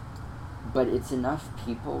 But it's enough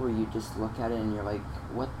people where you just look at it and you're like,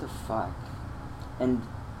 what the fuck? And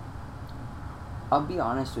I'll be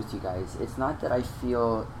honest with you guys, it's not that I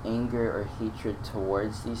feel anger or hatred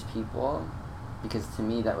towards these people, because to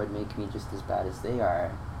me that would make me just as bad as they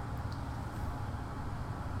are.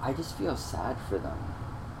 I just feel sad for them.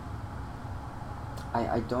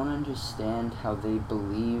 I don't understand how they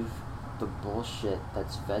believe the bullshit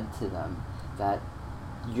that's fed to them, that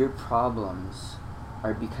your problems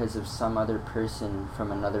are because of some other person from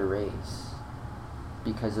another race,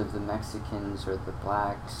 because of the Mexicans or the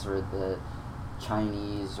blacks or the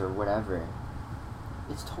Chinese or whatever.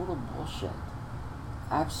 It's total bullshit.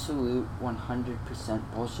 Absolute 100%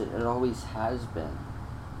 bullshit. It always has been.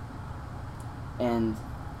 And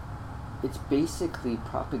it's basically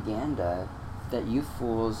propaganda that you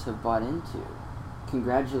fools have bought into.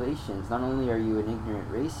 Congratulations. Not only are you an ignorant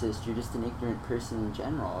racist, you're just an ignorant person in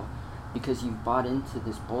general, because you've bought into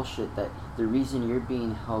this bullshit that the reason you're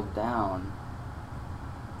being held down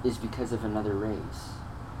is because of another race.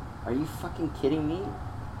 Are you fucking kidding me?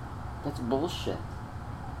 That's bullshit.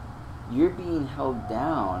 You're being held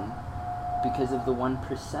down because of the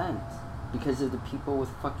 1%, because of the people with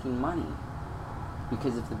fucking money,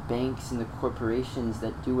 because of the banks and the corporations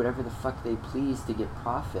that do whatever the fuck they please to get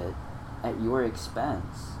profit at your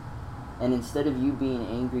expense. And instead of you being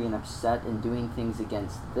angry and upset and doing things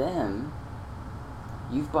against them,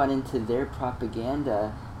 you've bought into their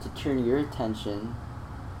propaganda to turn your attention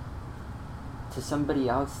to somebody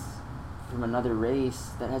else from another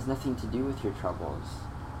race that has nothing to do with your troubles.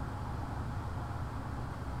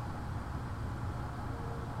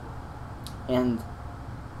 And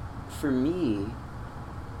for me,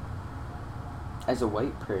 as a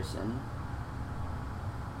white person,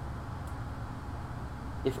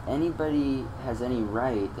 if anybody has any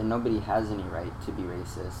right, and nobody has any right to be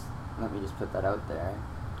racist, let me just put that out there,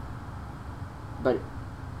 but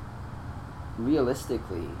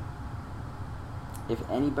realistically, if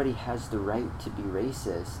anybody has the right to be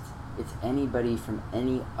racist, it's anybody from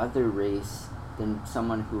any other race than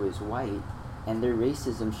someone who is white, and their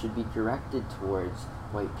racism should be directed towards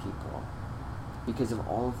white people because of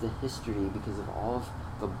all of the history, because of all of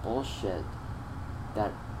the bullshit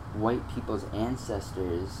that white people's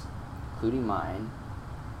ancestors, including mine,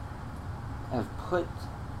 have put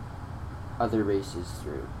other races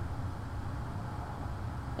through.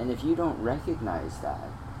 And if you don't recognize that,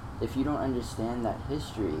 if you don't understand that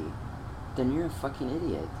history, then you're a fucking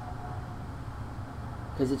idiot.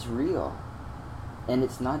 Because it's real. And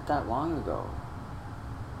it's not that long ago.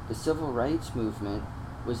 The civil rights movement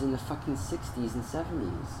was in the fucking 60s and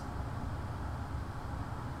 70s.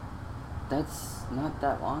 That's not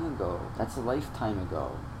that long ago. That's a lifetime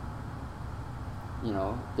ago. You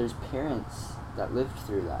know, there's parents that lived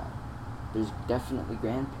through that. There's definitely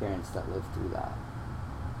grandparents that lived through that.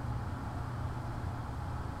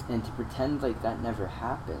 And to pretend like that never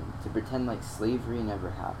happened, to pretend like slavery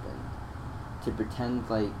never happened, to pretend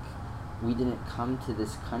like we didn't come to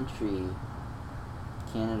this country,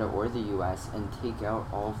 Canada or the US, and take out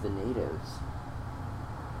all of the natives,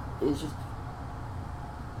 it's just,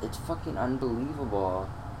 it's fucking unbelievable,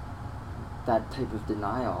 that type of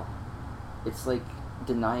denial. It's like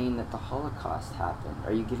denying that the Holocaust happened.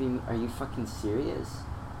 Are you fucking serious?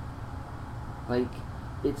 Like,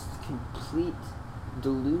 it's complete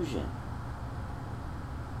delusion.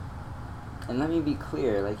 And let me be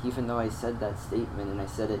clear, like, even though I said that statement, and I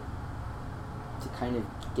said it to kind of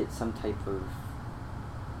get some type of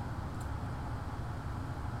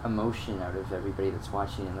emotion out of everybody that's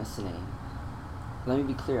watching and listening, let me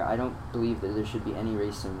be clear, I don't believe that there should be any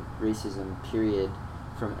racism, period,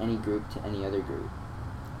 from any group to any other group.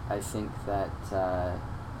 I think that,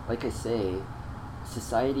 like I say,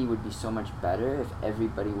 society would be so much better if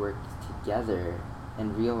everybody worked together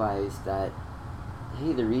and realized that,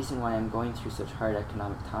 hey, the reason why I'm going through such hard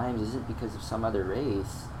economic times isn't because of some other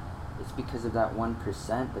race, it's because of that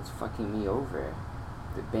 1% that's fucking me over.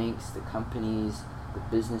 The banks, the companies, the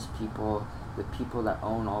business people, the people that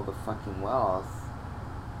own all the fucking wealth,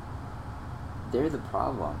 they're the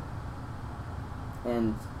problem.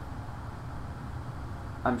 And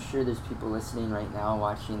I'm sure there's people listening right now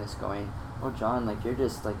watching this going, oh, John, like, you're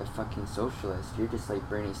just like a fucking socialist. You're just like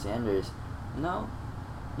Bernie Sanders. No.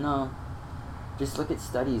 Just look at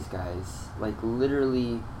studies, guys. Like,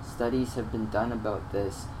 literally, studies have been done about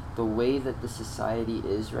this. The way that the society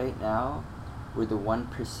is right now, where the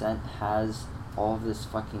 1% has all of this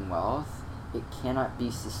fucking wealth, it cannot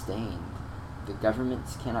be sustained. The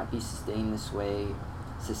governments cannot be sustained this way.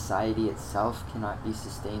 Society itself cannot be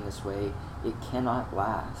sustained this way. It cannot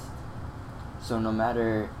last. So no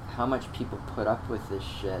matter how much people put up with this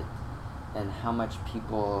shit, and how much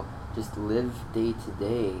people just live day to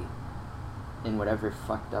day in whatever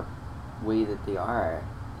fucked up way that they are,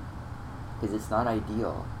 because it's not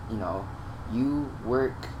ideal, you know. You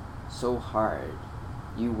work so hard.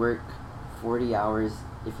 You work 40 hours,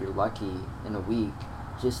 if you're lucky, in a week,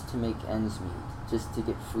 just to make ends meet, just to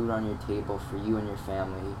get food on your table for you and your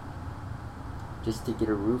family, just to get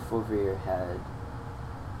a roof over your head.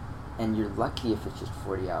 And you're lucky if it's just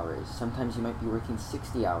 40 hours. Sometimes you might be working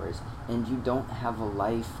 60 hours, and you don't have a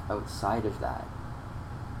life outside of that.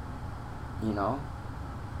 You know?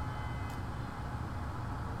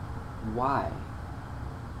 Why?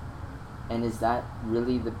 And is that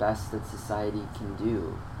really the best that society can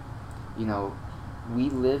do? You know, we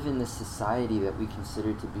live in this society that we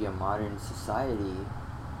consider to be a modern society,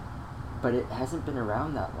 but it hasn't been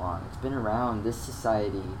around that long. It's been around, this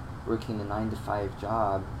society, working the 9-to-5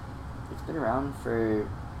 job, it's been around for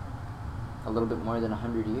a little bit more than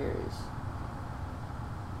 100 years.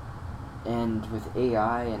 And with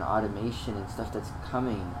AI and automation and stuff that's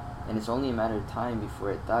coming, and it's only a matter of time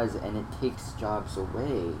before it does, and it takes jobs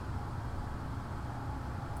away,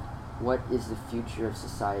 what is the future of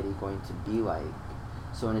society going to be like?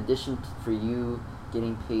 So in addition to, for you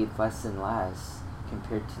getting paid less and less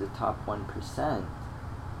compared to the top 1%,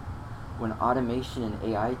 when automation and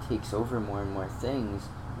AI takes over more and more things,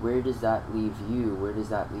 where does that leave you? Where does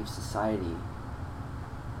that leave society?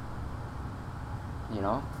 You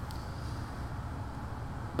know?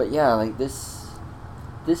 But yeah, like this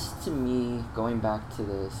to me, going back to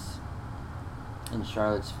this in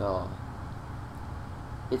Charlottesville,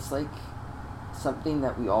 it's like something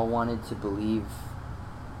that we all wanted to believe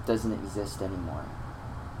doesn't exist anymore.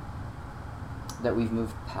 That we've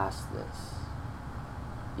moved past this.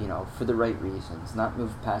 You know, for the right reasons. Not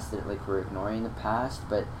moved past it like we're ignoring the past,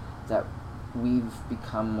 but that we've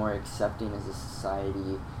become more accepting as a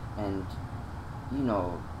society, and, you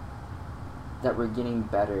know, that we're getting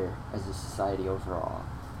better as a society overall.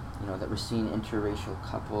 You know, that we're seeing interracial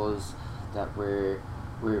couples, that we're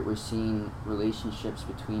seeing relationships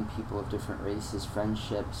between people of different races,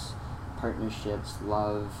 friendships, partnerships,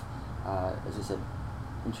 love, as I said,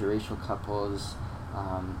 interracial couples.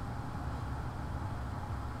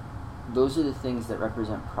 Those are the things that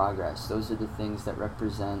represent progress. Those are the things that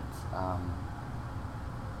represent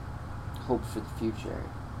hope for the future.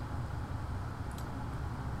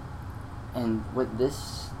 And what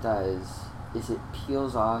this does is it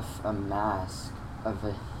peels off a mask of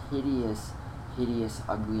a hideous, hideous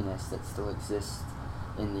ugliness that still exists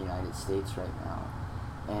in the United States right now.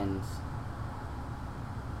 And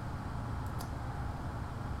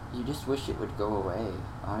you just wish it would go away,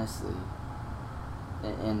 honestly.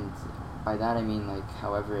 And by that I mean, like,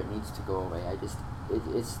 however it needs to go away.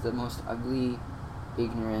 It's the most ugly,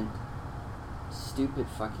 ignorant, stupid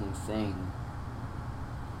fucking thing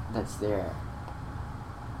that's there.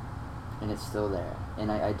 And it's still there.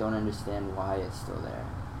 And I don't understand why it's still there.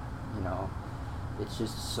 You know? It's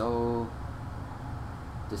just so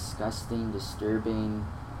disgusting, disturbing.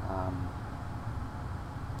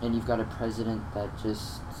 And you've got a president that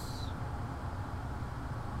just,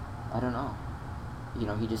 I don't know. You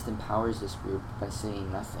know, he just empowers this group by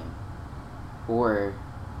saying nothing. Or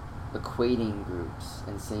equating groups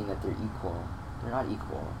and saying that they're equal. They're not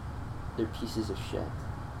equal. They're pieces of shit.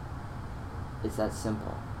 It's that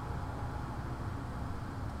simple.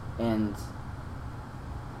 And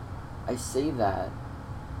I say that,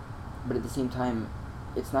 but at the same time,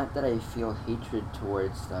 it's not that I feel hatred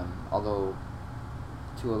towards them, although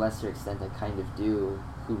to a lesser extent I kind of do.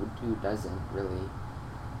 Who doesn't, really?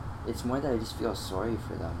 It's more that I just feel sorry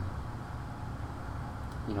for them.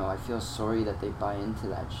 You know, I feel sorry that they buy into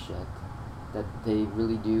that shit. That they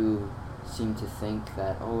really do seem to think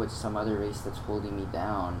that, oh, it's some other race that's holding me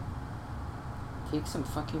down. Take some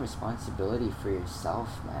fucking responsibility for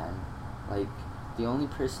yourself, man. Like, the only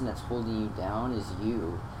person that's holding you down is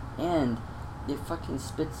you. And it fucking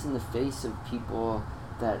spits in the face of people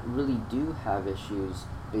that really do have issues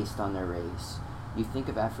based on their race. You think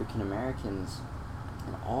of African Americans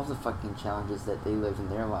and all the fucking challenges that they live in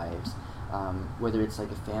their lives. Whether it's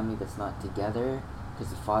like a family that's not together because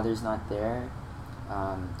the father's not there,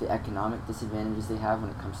 the economic disadvantages they have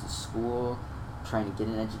when it comes to school, trying to get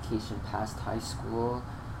an education past high school,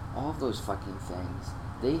 all of those fucking things.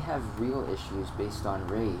 They have real issues based on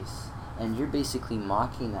race, and you're basically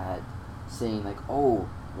mocking that, saying like, oh,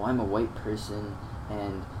 well, I'm a white person,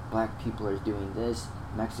 and black people are doing this,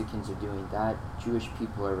 Mexicans are doing that, Jewish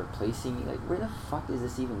people are replacing me. Like, where the fuck is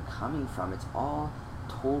this even coming from? It's all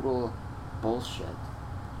total bullshit.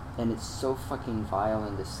 And it's so fucking vile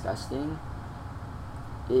and disgusting.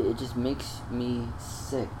 It just makes me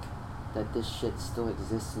sick that this shit still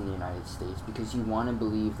exists in the United States, because you want to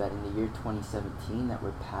believe that in the year 2017 that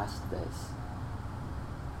we're past this.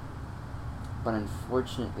 But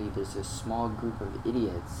unfortunately, there's a small group of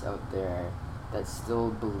idiots out there that still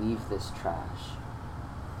believe this trash.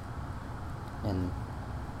 And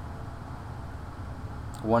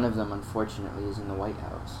one of them, unfortunately, is in the White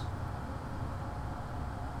House.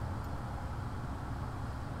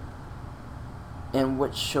 And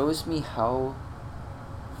what shows me how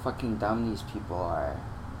fucking dumb these people are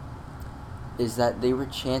is that they were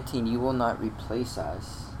chanting, "You will not replace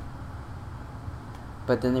us."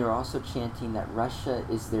 But then they were also chanting that Russia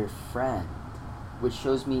is their friend, which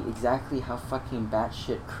shows me exactly how fucking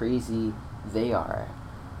batshit crazy they are.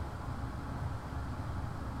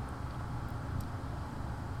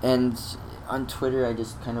 And on Twitter, I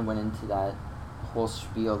just kind of went into that whole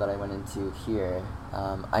spiel that I went into here.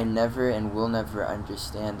 I never and will never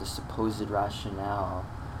understand the supposed rationale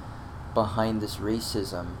behind this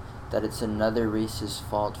racism, that it's another race's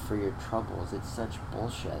fault for your troubles. It's such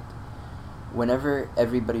bullshit. Whenever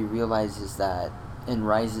everybody realizes that and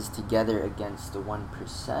rises together against the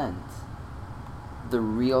 1%, the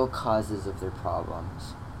real causes of their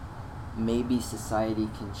problems, maybe society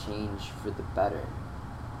can change for the better.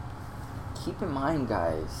 Keep in mind,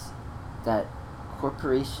 guys, that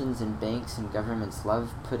corporations and banks and governments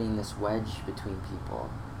love putting this wedge between people,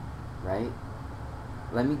 right?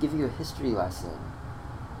 Let me give you a history lesson.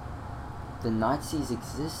 The Nazis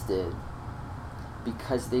existed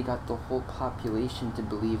because they got the whole population to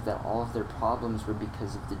believe that all of their problems were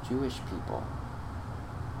because of the Jewish people.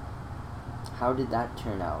 How did that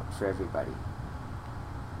turn out for everybody?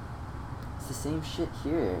 It's the same shit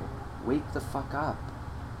here. Wake the fuck up.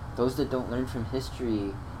 Those that don't learn from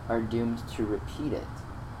history are doomed to repeat it.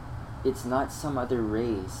 It's not some other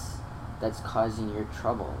race that's causing your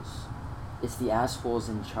troubles. It's the assholes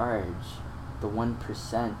in charge, the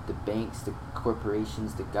 1%, the banks, the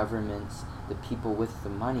corporations, the governments, the people with the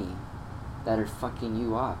money that are fucking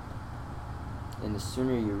you up. And the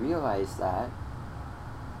sooner you realize that,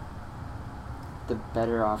 the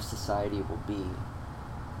better off society will be.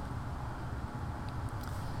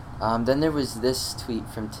 Then there was this tweet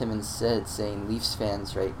from Tim and Sid saying, "Leafs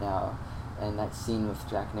fans right now," and that scene with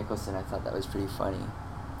Jack Nicholson, I thought that was pretty funny.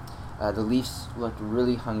 The Leafs looked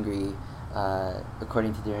really hungry,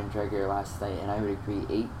 according to Darren Dreger last night, and I would agree,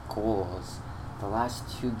 8 goals. the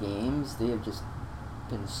last 2 games, they have just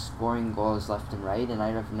been scoring goals left and right, and I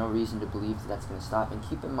have no reason to believe that that's going to stop. And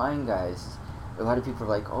keep in mind, guys, a lot of people are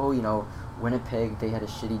like, oh, Winnipeg, they had a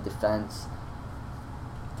shitty defense.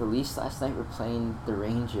 The Leafs last night were playing the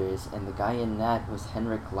Rangers, and the guy in net was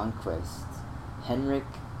Henrik Lundqvist. Henrik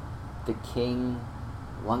the King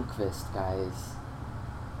Lundqvist, guys.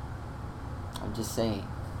 I'm just saying.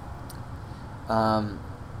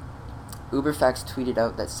 Uberfax tweeted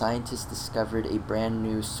out that scientists discovered a brand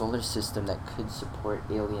new solar system that could support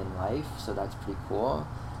alien life, so that's pretty cool.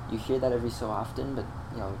 You hear that every so often, but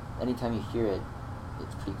anytime you hear it,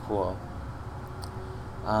 it's pretty cool.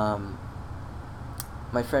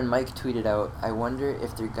 My friend Mike tweeted out, I wonder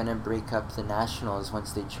if they're gonna break up the Nationals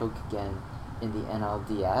once they choke again in the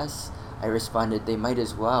NLDS. I responded, they might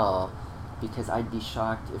as well, because I'd be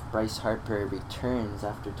shocked if Bryce Harper returns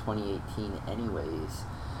after 2018 anyways.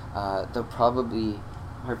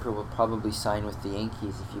 Harper will probably sign with the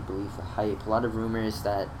Yankees if you believe the hype. A lot of rumors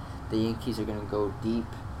that the Yankees are going to go deep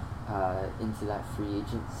into that free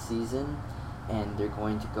agent season, and they're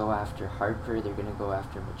going to go after Harper, they're going to go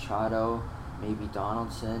after Machado, maybe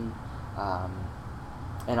Donaldson,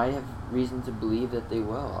 and I have reason to believe that they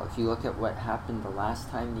will. If you look at what happened the last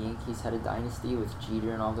time the Yankees had a dynasty with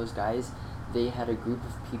Jeter and all those guys, they had a group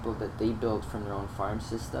of people that they built from their own farm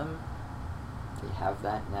system. They have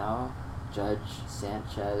that now. Judge,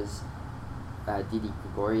 Sanchez, Didi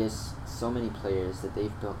Gregorius, so many players that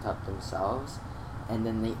they've built up themselves, and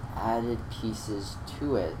then they added pieces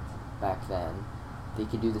to it back then. They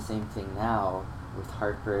could do the same thing now with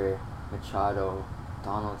Harper, Machado,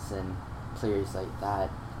 Donaldson, players like that.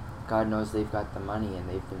 God knows they've got the money, and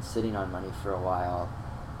they've been sitting on money for a while.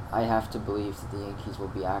 I have to believe that the Yankees will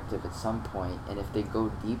be active at some point, and if they go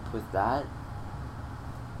deep with that,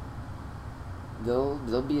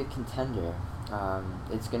 they'll be a contender.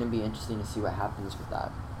 It's going to be interesting to see what happens with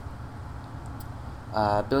that.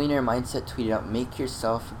 Billionaire Mindset tweeted out, make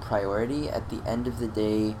yourself a priority. At the end of the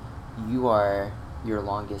day, you are your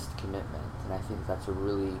longest commitment. And I think that's a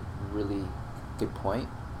really, really good point.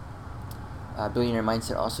 Billionaire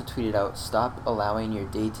Mindset also tweeted out, stop allowing your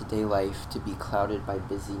day-to-day life to be clouded by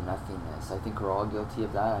busy nothingness. I think we're all guilty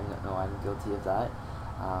of that. I'm guilty of that.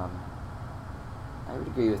 I would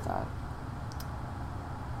agree with that.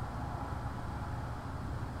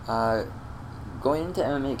 Going into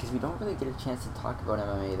MMA, because we don't really get a chance to talk about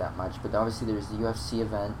MMA that much, but obviously there's the UFC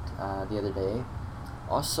event the other day.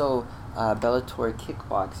 Also, Bellator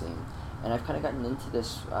kickboxing. And I've kind of gotten into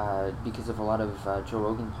this because of a lot of Joe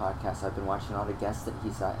Rogan podcasts. I've been watching a lot of guests that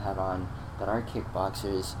he's had on that are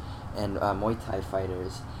kickboxers and Muay Thai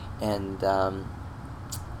fighters. And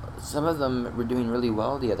some of them were doing really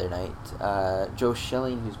well the other night. Joe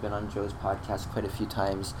Schilling, who's been on Joe's podcast quite a few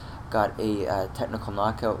times, got a technical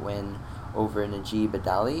knockout win over Najib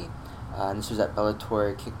Adali. And this was at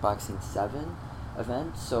Bellator Kickboxing 7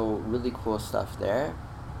 event. So really cool stuff there.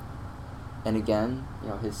 And again,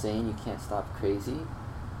 his saying, you can't stop crazy.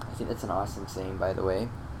 I think that's an awesome saying, by the way.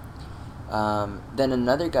 Then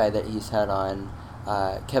another guy that he's had on,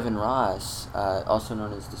 Kevin Ross, also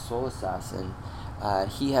known as the Soul Assassin,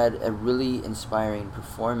 he had a really inspiring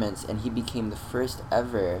performance, and he became the first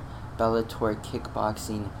ever Bellator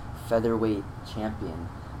kickboxing featherweight champion.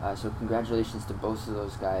 So congratulations to both of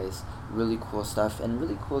those guys. Really cool stuff, and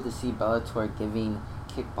really cool to see Bellator giving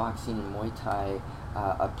kickboxing and Muay Thai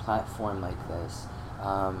a platform like this.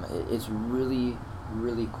 It's really,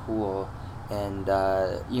 really cool, and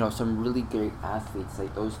some really great athletes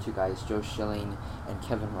like those two guys, Joe Schilling and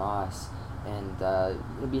Kevin Ross, and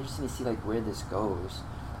it'll be interesting to see where this goes.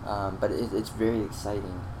 But it's very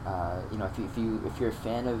exciting. If you're a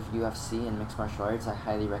fan of UFC and mixed martial arts, I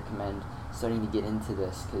highly recommend starting to get into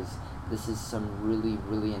this, because this is some really,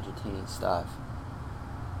 really entertaining stuff.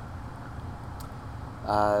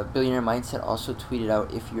 Billionaire Mindset also tweeted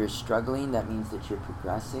out, if you're struggling, that means that you're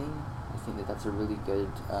progressing. I think that that's a really good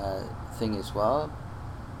thing as well.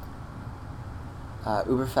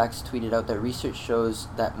 Uberfax tweeted out that research shows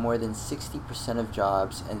that more than 60% of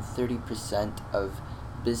jobs and 30% of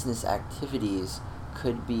business activities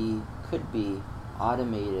could be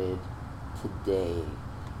automated today.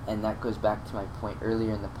 And that goes back to my point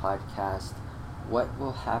earlier in the podcast. What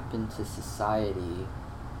will happen to society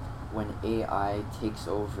when AI takes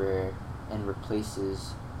over and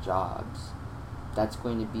replaces jobs? That's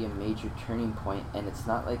going to be a major turning point, and it's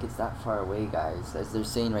not like it's that far away, guys. As they're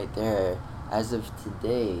saying right there, as of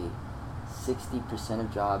today, 60%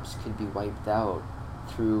 of jobs could be wiped out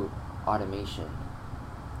through automation.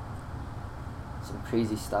 Some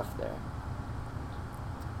crazy stuff there.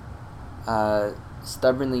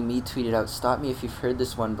 Stubbornly Me tweeted out, stop me if you've heard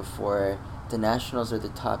this one before. the Nationals are the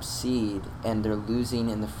top seed and they're losing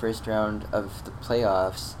in the first round of the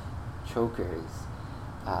playoffs, chokers.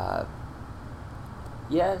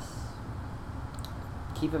 Yes,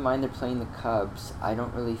 keep in mind they're playing the Cubs. I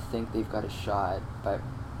don't really think they've got a shot, but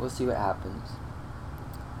we'll see what happens.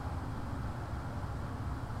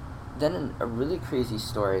 Then a really crazy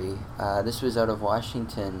story. This was out of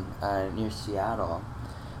Washington, near Seattle.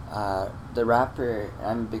 The rapper,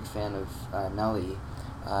 I'm a big fan of Nelly.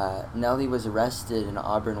 Nelly was arrested in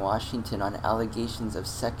Auburn, Washington on allegations of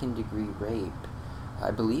second-degree rape.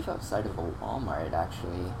 I believe outside of a Walmart,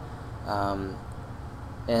 actually.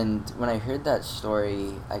 And when I heard that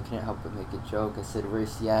story, I couldn't help but make a joke. I said,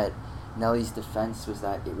 worse yet, Nelly's defense was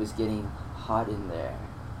that it was getting hot in there.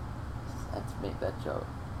 I had to make that joke.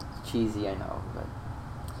 It's cheesy, I know, but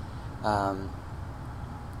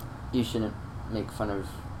you shouldn't make fun of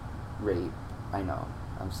rape. I know.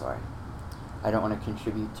 I'm sorry. I don't want to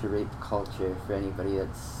contribute to rape culture for anybody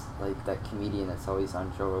that's like that comedian that's always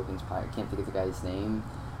on Joe Rogan's podcast. I can't think of the guy's name,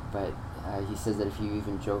 but he says that if you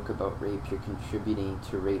even joke about rape, you're contributing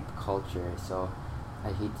to rape culture. So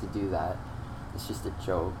I hate to do that. It's just a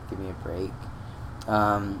joke. Give me a break.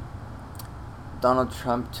 Donald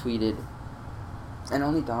Trump tweeted, and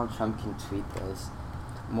only Donald Trump can tweet this,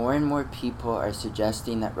 more and more people are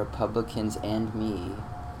suggesting that Republicans and me,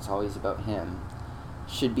 it's always about him,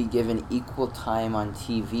 should be given equal time on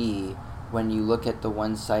TV when you look at the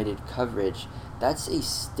one-sided coverage. That's a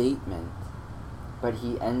statement, but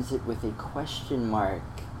he ends it with a question mark.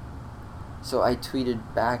 So I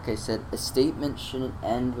tweeted back, I said, a statement shouldn't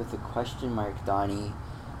end with a question mark, Donnie.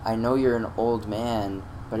 I know you're an old man,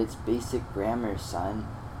 but it's basic grammar, son.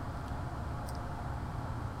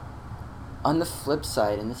 On the flip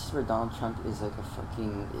side, and this is where Donald Trump is like a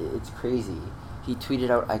fucking, it's crazy. He tweeted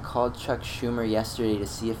out, I called Chuck Schumer yesterday to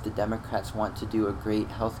see if the Democrats want to do a great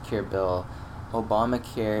healthcare bill.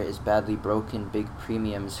 Obamacare is badly broken, big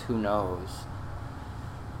premiums, who knows?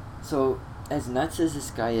 So, as nuts as this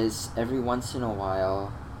guy is, every once in a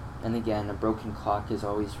while, and again, a broken clock is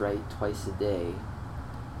always right twice a day,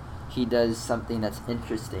 he does something that's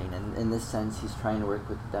interesting, and in this sense, he's trying to work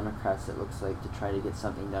with the Democrats, it looks like, to try to get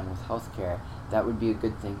something done with healthcare. That would be a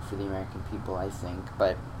good thing for the American people, I think,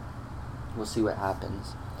 but we'll see what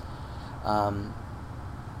happens.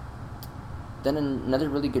 Then another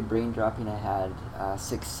really good brain dropping I had,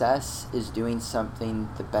 success is doing something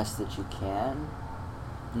the best that you can,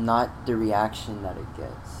 not the reaction that it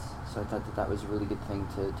gets. So I thought that was a really good thing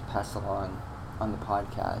to pass along on the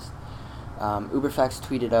podcast. Uberfax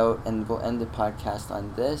tweeted out, and we'll end the podcast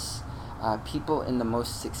on this, people in the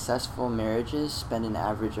most successful marriages spend an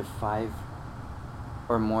average of 5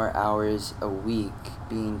 or more hours a week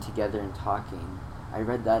being together and talking. I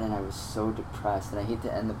read that and I was so depressed, and I hate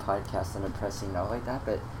to end the podcast on a depressing note like that,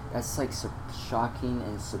 but that's like shocking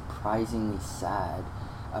and surprisingly sad.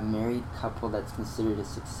 A married couple that's considered a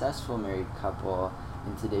successful married couple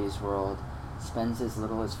in today's world spends as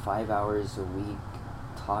little as 5 hours a week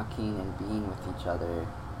talking and being with each other.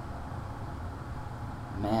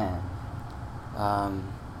 Man.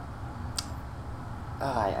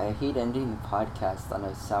 I hate ending the podcast on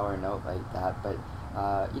a sour note like that, but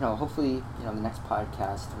hopefully, the next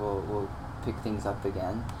podcast we'll pick things up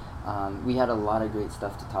again. We had a lot of great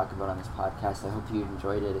stuff to talk about on this podcast. I hope you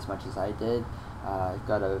enjoyed it as much as I did. I've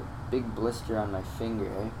got a big blister on my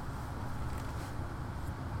finger.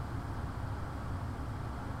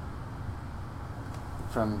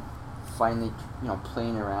 From finally,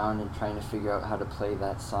 playing around and trying to figure out how to play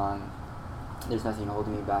that song. There's nothing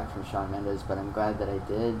holding me back from Shawn Mendes, but I'm glad that I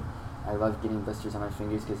did. I love getting blisters on my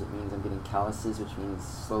fingers because it means I'm getting calluses, which means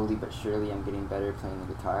slowly but surely I'm getting better playing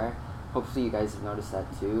the guitar. Hopefully you guys have noticed that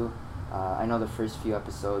too. I know the first few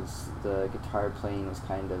episodes, the guitar playing was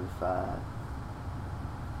kind of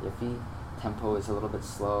iffy. Tempo is a little bit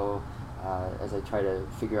slow as I try to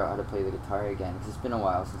figure out how to play the guitar again, because it's been a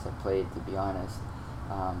while since I played, to be honest.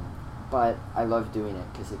 But I love doing it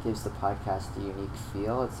because it gives the podcast a unique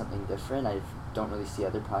feel. It's something different. I don't really see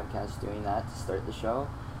other podcasts doing that to start the show.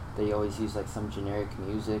 They always use like some generic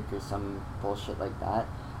music or some bullshit like that.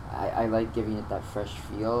 I like giving it that fresh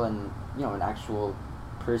feel, and an actual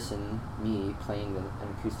person, me, playing an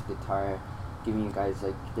acoustic guitar, giving you guys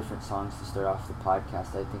like different songs to start off the podcast.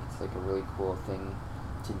 I think it's like a really cool thing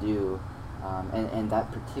to do. And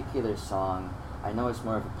that particular song, I know it's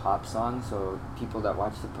more of a pop song, so people that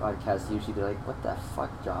watch the podcast usually be like, what the fuck,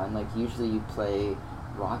 John? Like, usually you play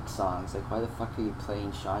rock songs. Like, why the fuck are you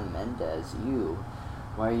playing Shawn Mendes?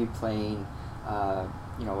 Why are you playing, a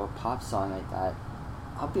pop song like that?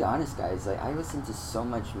 I'll be honest, guys, like, I listen to so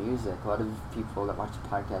much music. A lot of people that watch the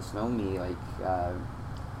podcast know me, like,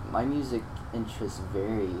 my music interests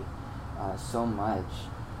vary so much.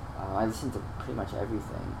 I listen to pretty much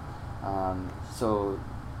everything. So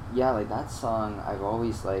yeah, like that song I've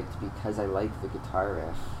always liked because I like the guitar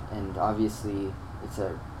riff, and obviously it's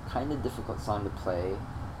a kind of difficult song to play.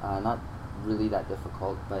 Not really that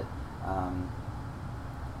difficult, but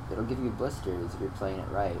it'll give you blisters if you're playing it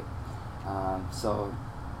right. So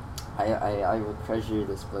I will treasure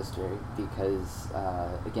this blister because,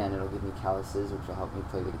 again, it'll give me calluses, which will help me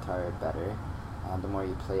play the guitar better. The more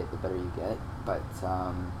you play it, the better you get. But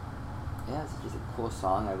yeah, it's just a cool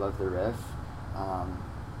song. I love the riff.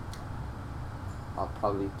 I'll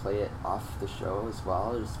probably play it off the show as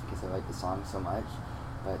well, just because I like the song so much.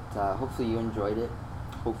 But hopefully you enjoyed it.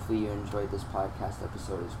 Hopefully you enjoyed this podcast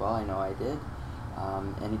episode as well. I know I did.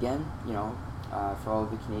 And again, for all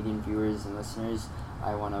of the Canadian viewers and listeners,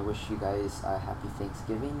 I want to wish you guys a happy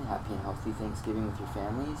Thanksgiving, happy and healthy Thanksgiving with your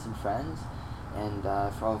families and friends. And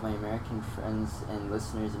for all of my American friends and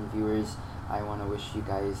listeners and viewers, I want to wish you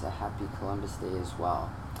guys a happy Columbus Day as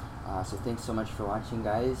well. So thanks so much for watching,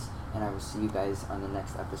 guys, and I will see you guys on the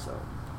next episode.